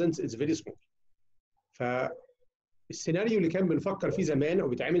يعني incidence is very small. فالسيناريو اللي كان بنفكر فيه زمان او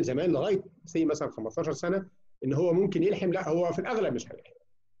بيتعمل زمان لغايه مثلا 15 سنه ان هو ممكن يلحم، لا هو في الاغلب مش هيلحم.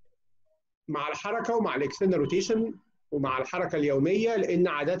 مع الحركه ومع الاكسترنال روتيشن ومع الحركه اليوميه، لان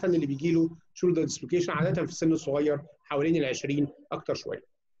عاده اللي بيجي له شولدر ديسلوكيشن عاده في السن الصغير حوالين ال 20 اكتر شويه.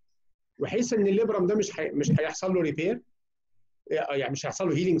 وحيث ان الليبرم ده مش هيحصل له ريبير، يعني مش هيحصل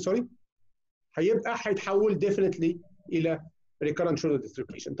له هيلينج سوري، هيتحول ديفينتلي الى recurrent shoulder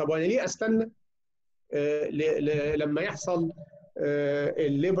dislocation. طب وانا ليه استنى لما يحصل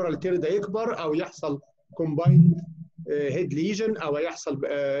الليبرال تير ده يكبر او يحصل combined head lesion او يحصل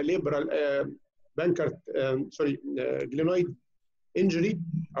ليبرال بانكرت سوري جلينويد انجري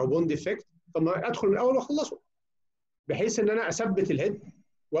او بون ديفكت؟ طب ما ادخل من الاول واخلصه بحيث ان انا اثبت الهيد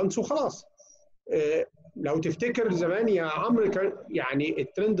وانس وخلاص. لو تفتكر زمان يا عمرو كان يعني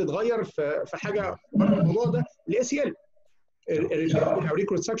الترند اتغير في حاجه بره الموضوع ده، الاي سي ال او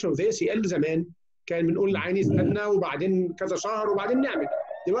ريكونستراكشن اوف ذا سي ال. زمان كان بنقول للعين يستنى وبعدين كذا شهر وبعدين نعمل.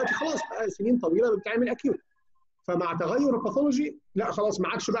 دلوقتي خلاص بقى سنين طويله بتعمل اكيوت. فمع تغير الباثولوجي لا خلاص ما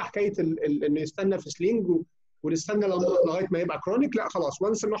عادش بقى حكايه انه يستنى في سلينج ونستنى لغايه ما يبقى كرونيك. لا خلاص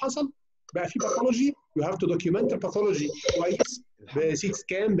وانس انه حصل بقى في باثولوجي، يو هاف تو دوكيومنت الباثولوجي كويس بسيت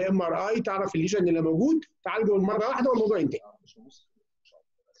سكان بام ار اي، تعرف الليجن اللي موجود، تعالجه مره واحده والموضوع ينتهي.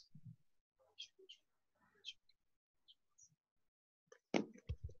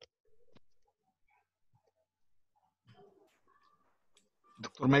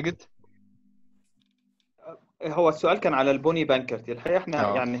 دكتور ماجد، هو السؤال كان على البوني بانكرت. الحقيقه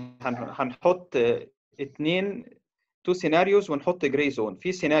احنا يعني هنحط تو سيناريوز ونحط جراي زون.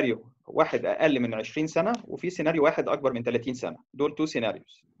 في سيناريو واحد اقل من 20 سنه وفي سيناريو واحد اكبر من 30 سنه. دول تو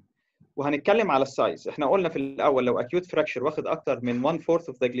سيناريوز. وهنتكلم على السايز. احنا قلنا في الاول لو acute fracture واخد اكتر من 1/4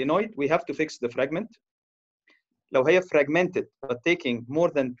 of the glenoid we have to fix the fragment. لو هي fragmented but taking more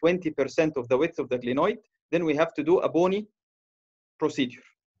than 20% of the width of the glenoid then we have to do a bony procedure.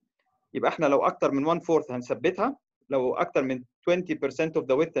 يبقى احنا لو اكتر من 1/4 هنثبتها. لو اكتر من 20% of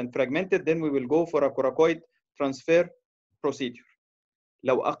the width and fragmented then we will go for a coracoid transfer procedure.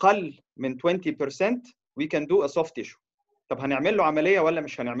 لو اقل من 20% we can do a soft tissue. طب هنعمل له عمليه ولا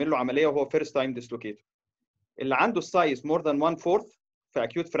مش هنعمل له عمليه وهو first time dislocated؟ اللي عنده السايز more than 1/4 في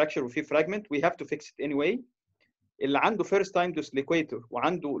acute fracture وفي fragment we have to fix it anyway. اللي عنده first time dislocator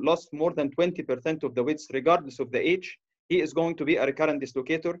وعنده lost more than 20% of the width regardless of the age he is going to be a recurrent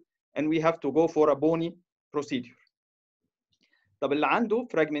dislocator and we have to go for a bony procedure. طب اللي عنده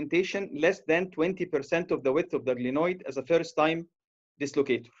fragmentation less than 20% of the width of the glenoid as a first time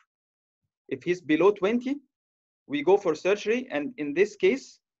dislocator. If he's below 20 we go for surgery and in this case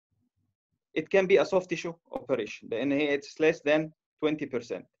it can be a soft tissue operation لأن it's less than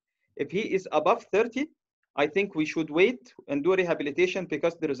 20%. If he is above 30 I think we should wait and do rehabilitation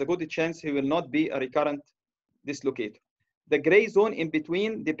because there is a good chance he will not be a recurrent dislocator. The gray zone in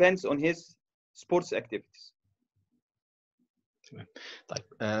between depends on his sports activities. تمام. طيب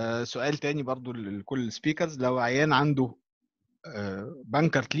سؤال تاني برضو لكل السبيكرز. لو عيان عنده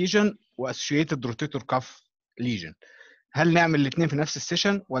بانكرت ليجن واسوشيتد روتيتور كاف ليجن، هل نعمل الاثنين في نفس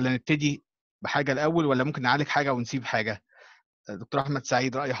السيشن ولا نبتدي بحاجه الاول ولا ممكن نعالج حاجه ونسيب حاجه؟ دكتور احمد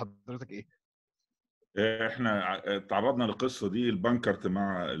سعيد، راي حضرتك ايه؟ احنا تعرضنا للقصه دي البانكرت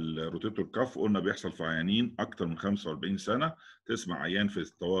مع الروتيتور كاف. قلنا بيحصل في عيانين اكتر من 45 سنه. تسمع عيان في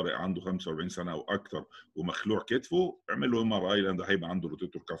الطوارئ عنده 45 سنه او اكتر ومخلوع كتفه، اعمل له ام ار اي لان ده هيبقى عنده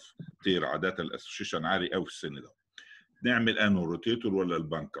روتيتور كاف تير. عاده الاسوشيشن عالي قوي في السن ده. نعمل انه روتيتور ولا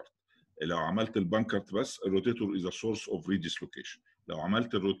البانكرت. لو عملت البانكرت بس الروتيتور از سورس اوف ريديسلوكيشن. لو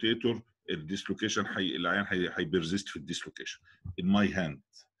عملت الروتيتور الديسلوكيشن العيان هيبرزيست في الديسلوكيشن. in my hand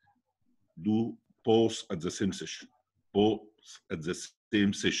do both at the same session both at the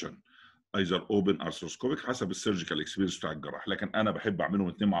same session either open arthroscopic حسب السيرجيكال اكسبيرينس بتاع الجراح، لكن انا بحب اعملهم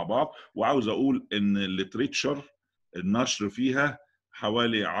الاثنين مع بعض. وعاوز اقول ان الليتريتشر النشر فيها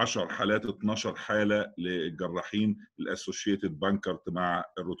حوالي 10 حالات 12 حاله للجراحين الاسوشيتد بانكرت مع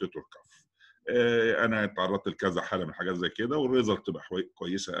الروتيتور كاف. انا تعرضت لكذا حاله من حاجات زي كده والريزلت تبقى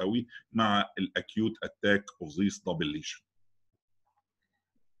كويسه قوي مع الاكيوت اتاك اوف ذيس دبل ليشن.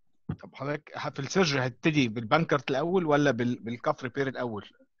 طب حضرتك في السيرجري هتبتدي بالبانكرت الاول ولا بالكاف ريبير الاول؟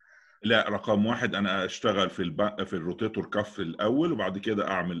 لا، رقم واحد انا اشتغل في الروتيتور كاف الاول وبعد كده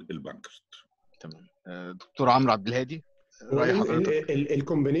اعمل البانكرت. تمام. دكتور عمرو عبد الهادي راي حضرتك؟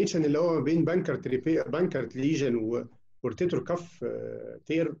 الكومبينيشن اللي هو بين بانكرت ليجن وروتيتور كاف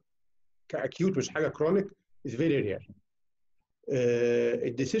تير كاكيوت مش حاجه كرونيك از فيري رير.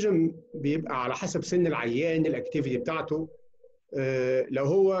 الديسيجن بيبقى على حسب سن العيان الاكتيفيتي بتاعته. لو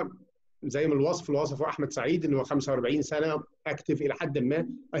هو زي ما الوصف اللي وصفه احمد سعيد ان هو 45 سنه اكتف الى حد ما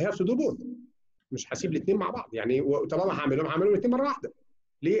اي هاف تو دو بوث. مش هسيب الاثنين مع بعض يعني، وطالما هعملهم الاثنين مره واحده.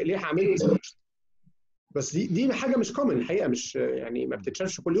 ليه هعملهم؟ بس دي حاجه مش كومن الحقيقه، مش يعني ما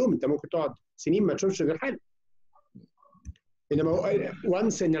بتتشافش كل يوم. انت ممكن تقعد سنين ما تشوفش غير حاله. انما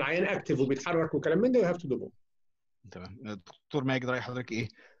وانس ان العيان اكتف وبيتحرك وكلام من ده يو هاف تو دو بوث. تمام. دكتور ماجد راي حضرتك ايه؟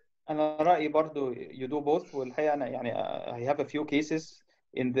 انا رايي برضو you do both. والحقيقه انا يعني I have a few cases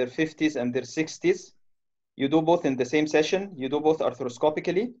in their 50s and their 60s. you do both in the same session. you do both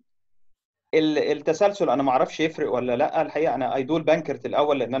arthroscopically. التسلسل انا ما اعرفش يفرق ولا لا. الحقيقه انا I do البانكرت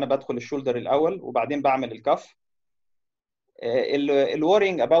الاول لان انا بدخل الشولدر الاول وبعدين بعمل الكف.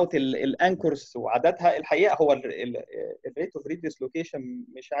 الورينج اباوت الانكرز وعددها الحقيقه هو الريت اوف ريديسلوكيشن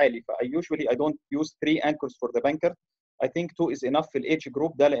مش عالي. ف I usually I don't use 3 anchors for the banker. I think 2 is enough في الايدج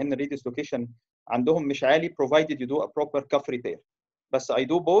جروب ده لان الريديسلوكيشن عندهم مش عالي provided you do a proper cuff repair. بس I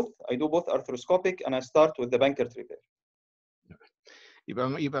do both arthroscopic and I start with the bankert repair.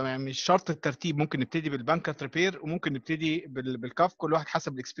 يبقى مش شرط الترتيب، ممكن نبتدي بالبانكرت ريبير وممكن نبتدي بالكاف، كل واحد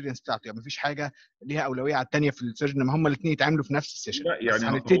حسب الاكسبيرينس بتاعته. يعني مفيش حاجه ليها اولويه على الثانيه في السيرجن، ما هم الاثنين يتعاملوا في نفس السيشن. لا يعني بس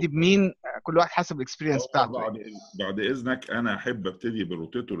هنبتدي بمين كل واحد حسب الاكسبيرينس بتاعته. بعد اذنك انا احب ابتدي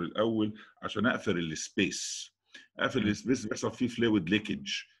بالروتيتور الاول عشان اقفل السبيس. اقفل السبيس بيحصل فيه فلويد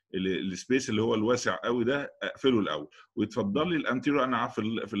ليكج. السبيس اللي هو الواسع قوي ده اقفله الاول ويتفضل لي الانتيريور. انا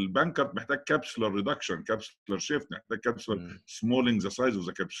في البانكرت محتاج كابسولار ريدكشن، كابسولار شيفت، محتاج كابسولار سمولينج ذا سايز اوف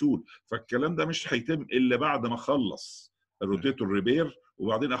ذا كبسول. فالكلام ده مش هيتم الا بعد ما اخلص الروتيتور ريبير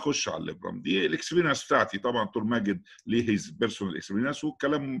وبعدين اخش على الليبرام. دي الاكسبيرينس بتاعتي. طبعا دكتور ماجد ليه هيز بيرسونال اكسبيرينس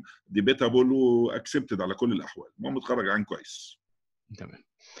والكلام ديبيتابل واكسبتد على كل الاحوال. المهم اتخرج عن كويس. تمام.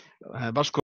 بشكر